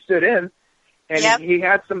show, and he stood in, and he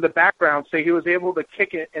had some of the background, so he was able to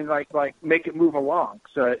kick it and like make it move along.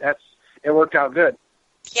 So it worked out good.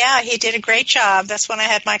 Yeah, he did a great job. That's when I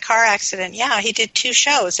had my car accident. Yeah, he did 2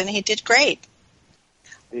 shows, and he did great.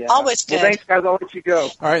 Yeah. Always good. Well, thanks, guys. I'll let you go.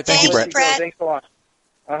 All right. Thank you, Brett. Thanks a lot.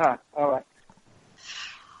 All right.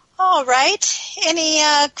 All right. Any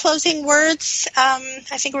closing words?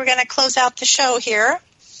 I think we're going to close out the show here.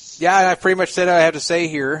 Yeah, I pretty much said what I have to say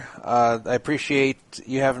here. I appreciate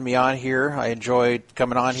you having me on here. I enjoyed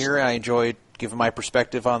coming on here. I enjoyed giving my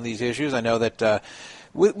perspective on these issues. I know that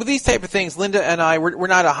with these type of things, Linda and I, we're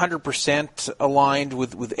not 100% aligned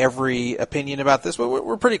with every opinion about this, but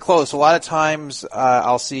we're pretty close. A lot of times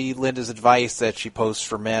I'll see Linda's advice that she posts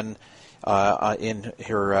for men in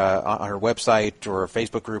her on her website or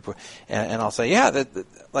Facebook group, and I'll say, yeah,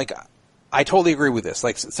 like I totally agree with this.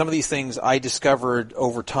 Like some of these things I discovered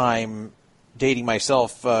over time dating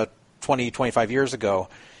myself 20, 25 years ago,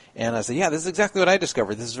 and I said, yeah, this is exactly what I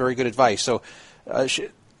discovered. This is very good advice. So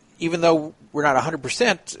even though we're not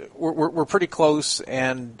 100%, we're pretty close,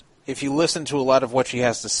 and if you listen to a lot of what she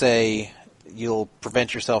has to say, you'll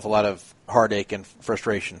prevent yourself a lot of heartache and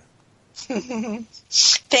frustration.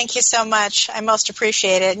 Thank you so much. I most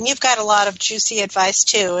appreciate it. And you've got a lot of juicy advice,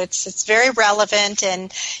 too. It's very relevant,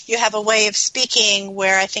 and you have a way of speaking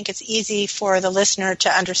where I think it's easy for the listener to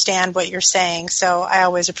understand what you're saying. So I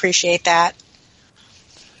always appreciate that.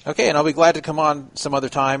 Okay, and I'll be glad to come on some other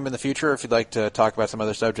time in the future if you'd like to talk about some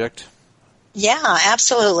other subject. Yeah,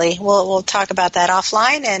 absolutely. We'll talk about that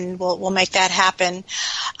offline, and we'll make that happen.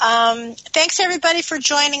 Thanks, everybody, for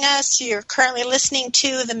joining us. You're currently listening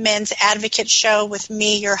to the Men's Advocate Show with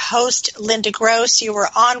me, your host, Linda Gross. You were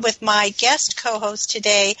on with my guest co-host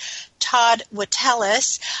today, Todd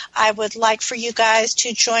Witteles. I would like for you guys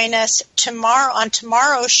to join us tomorrow on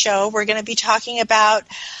tomorrow's show. We're going to be talking about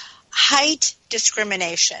height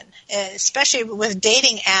discrimination, especially with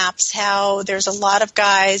dating apps, how there's a lot of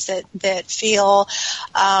guys that feel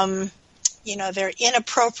they're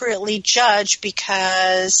inappropriately judged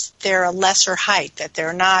because they're a lesser height, that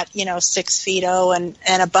they're not 6'0"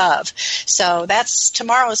 and above. So that's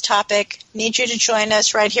tomorrow's topic. Need you to join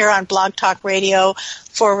us right here on Blog Talk Radio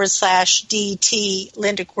 /DT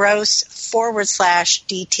Linda Gross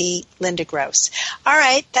 /DT Linda Gross. All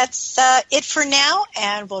right, that's it for now,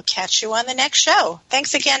 and we'll catch you on the next show.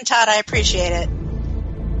 Thanks again, Todd. I appreciate it.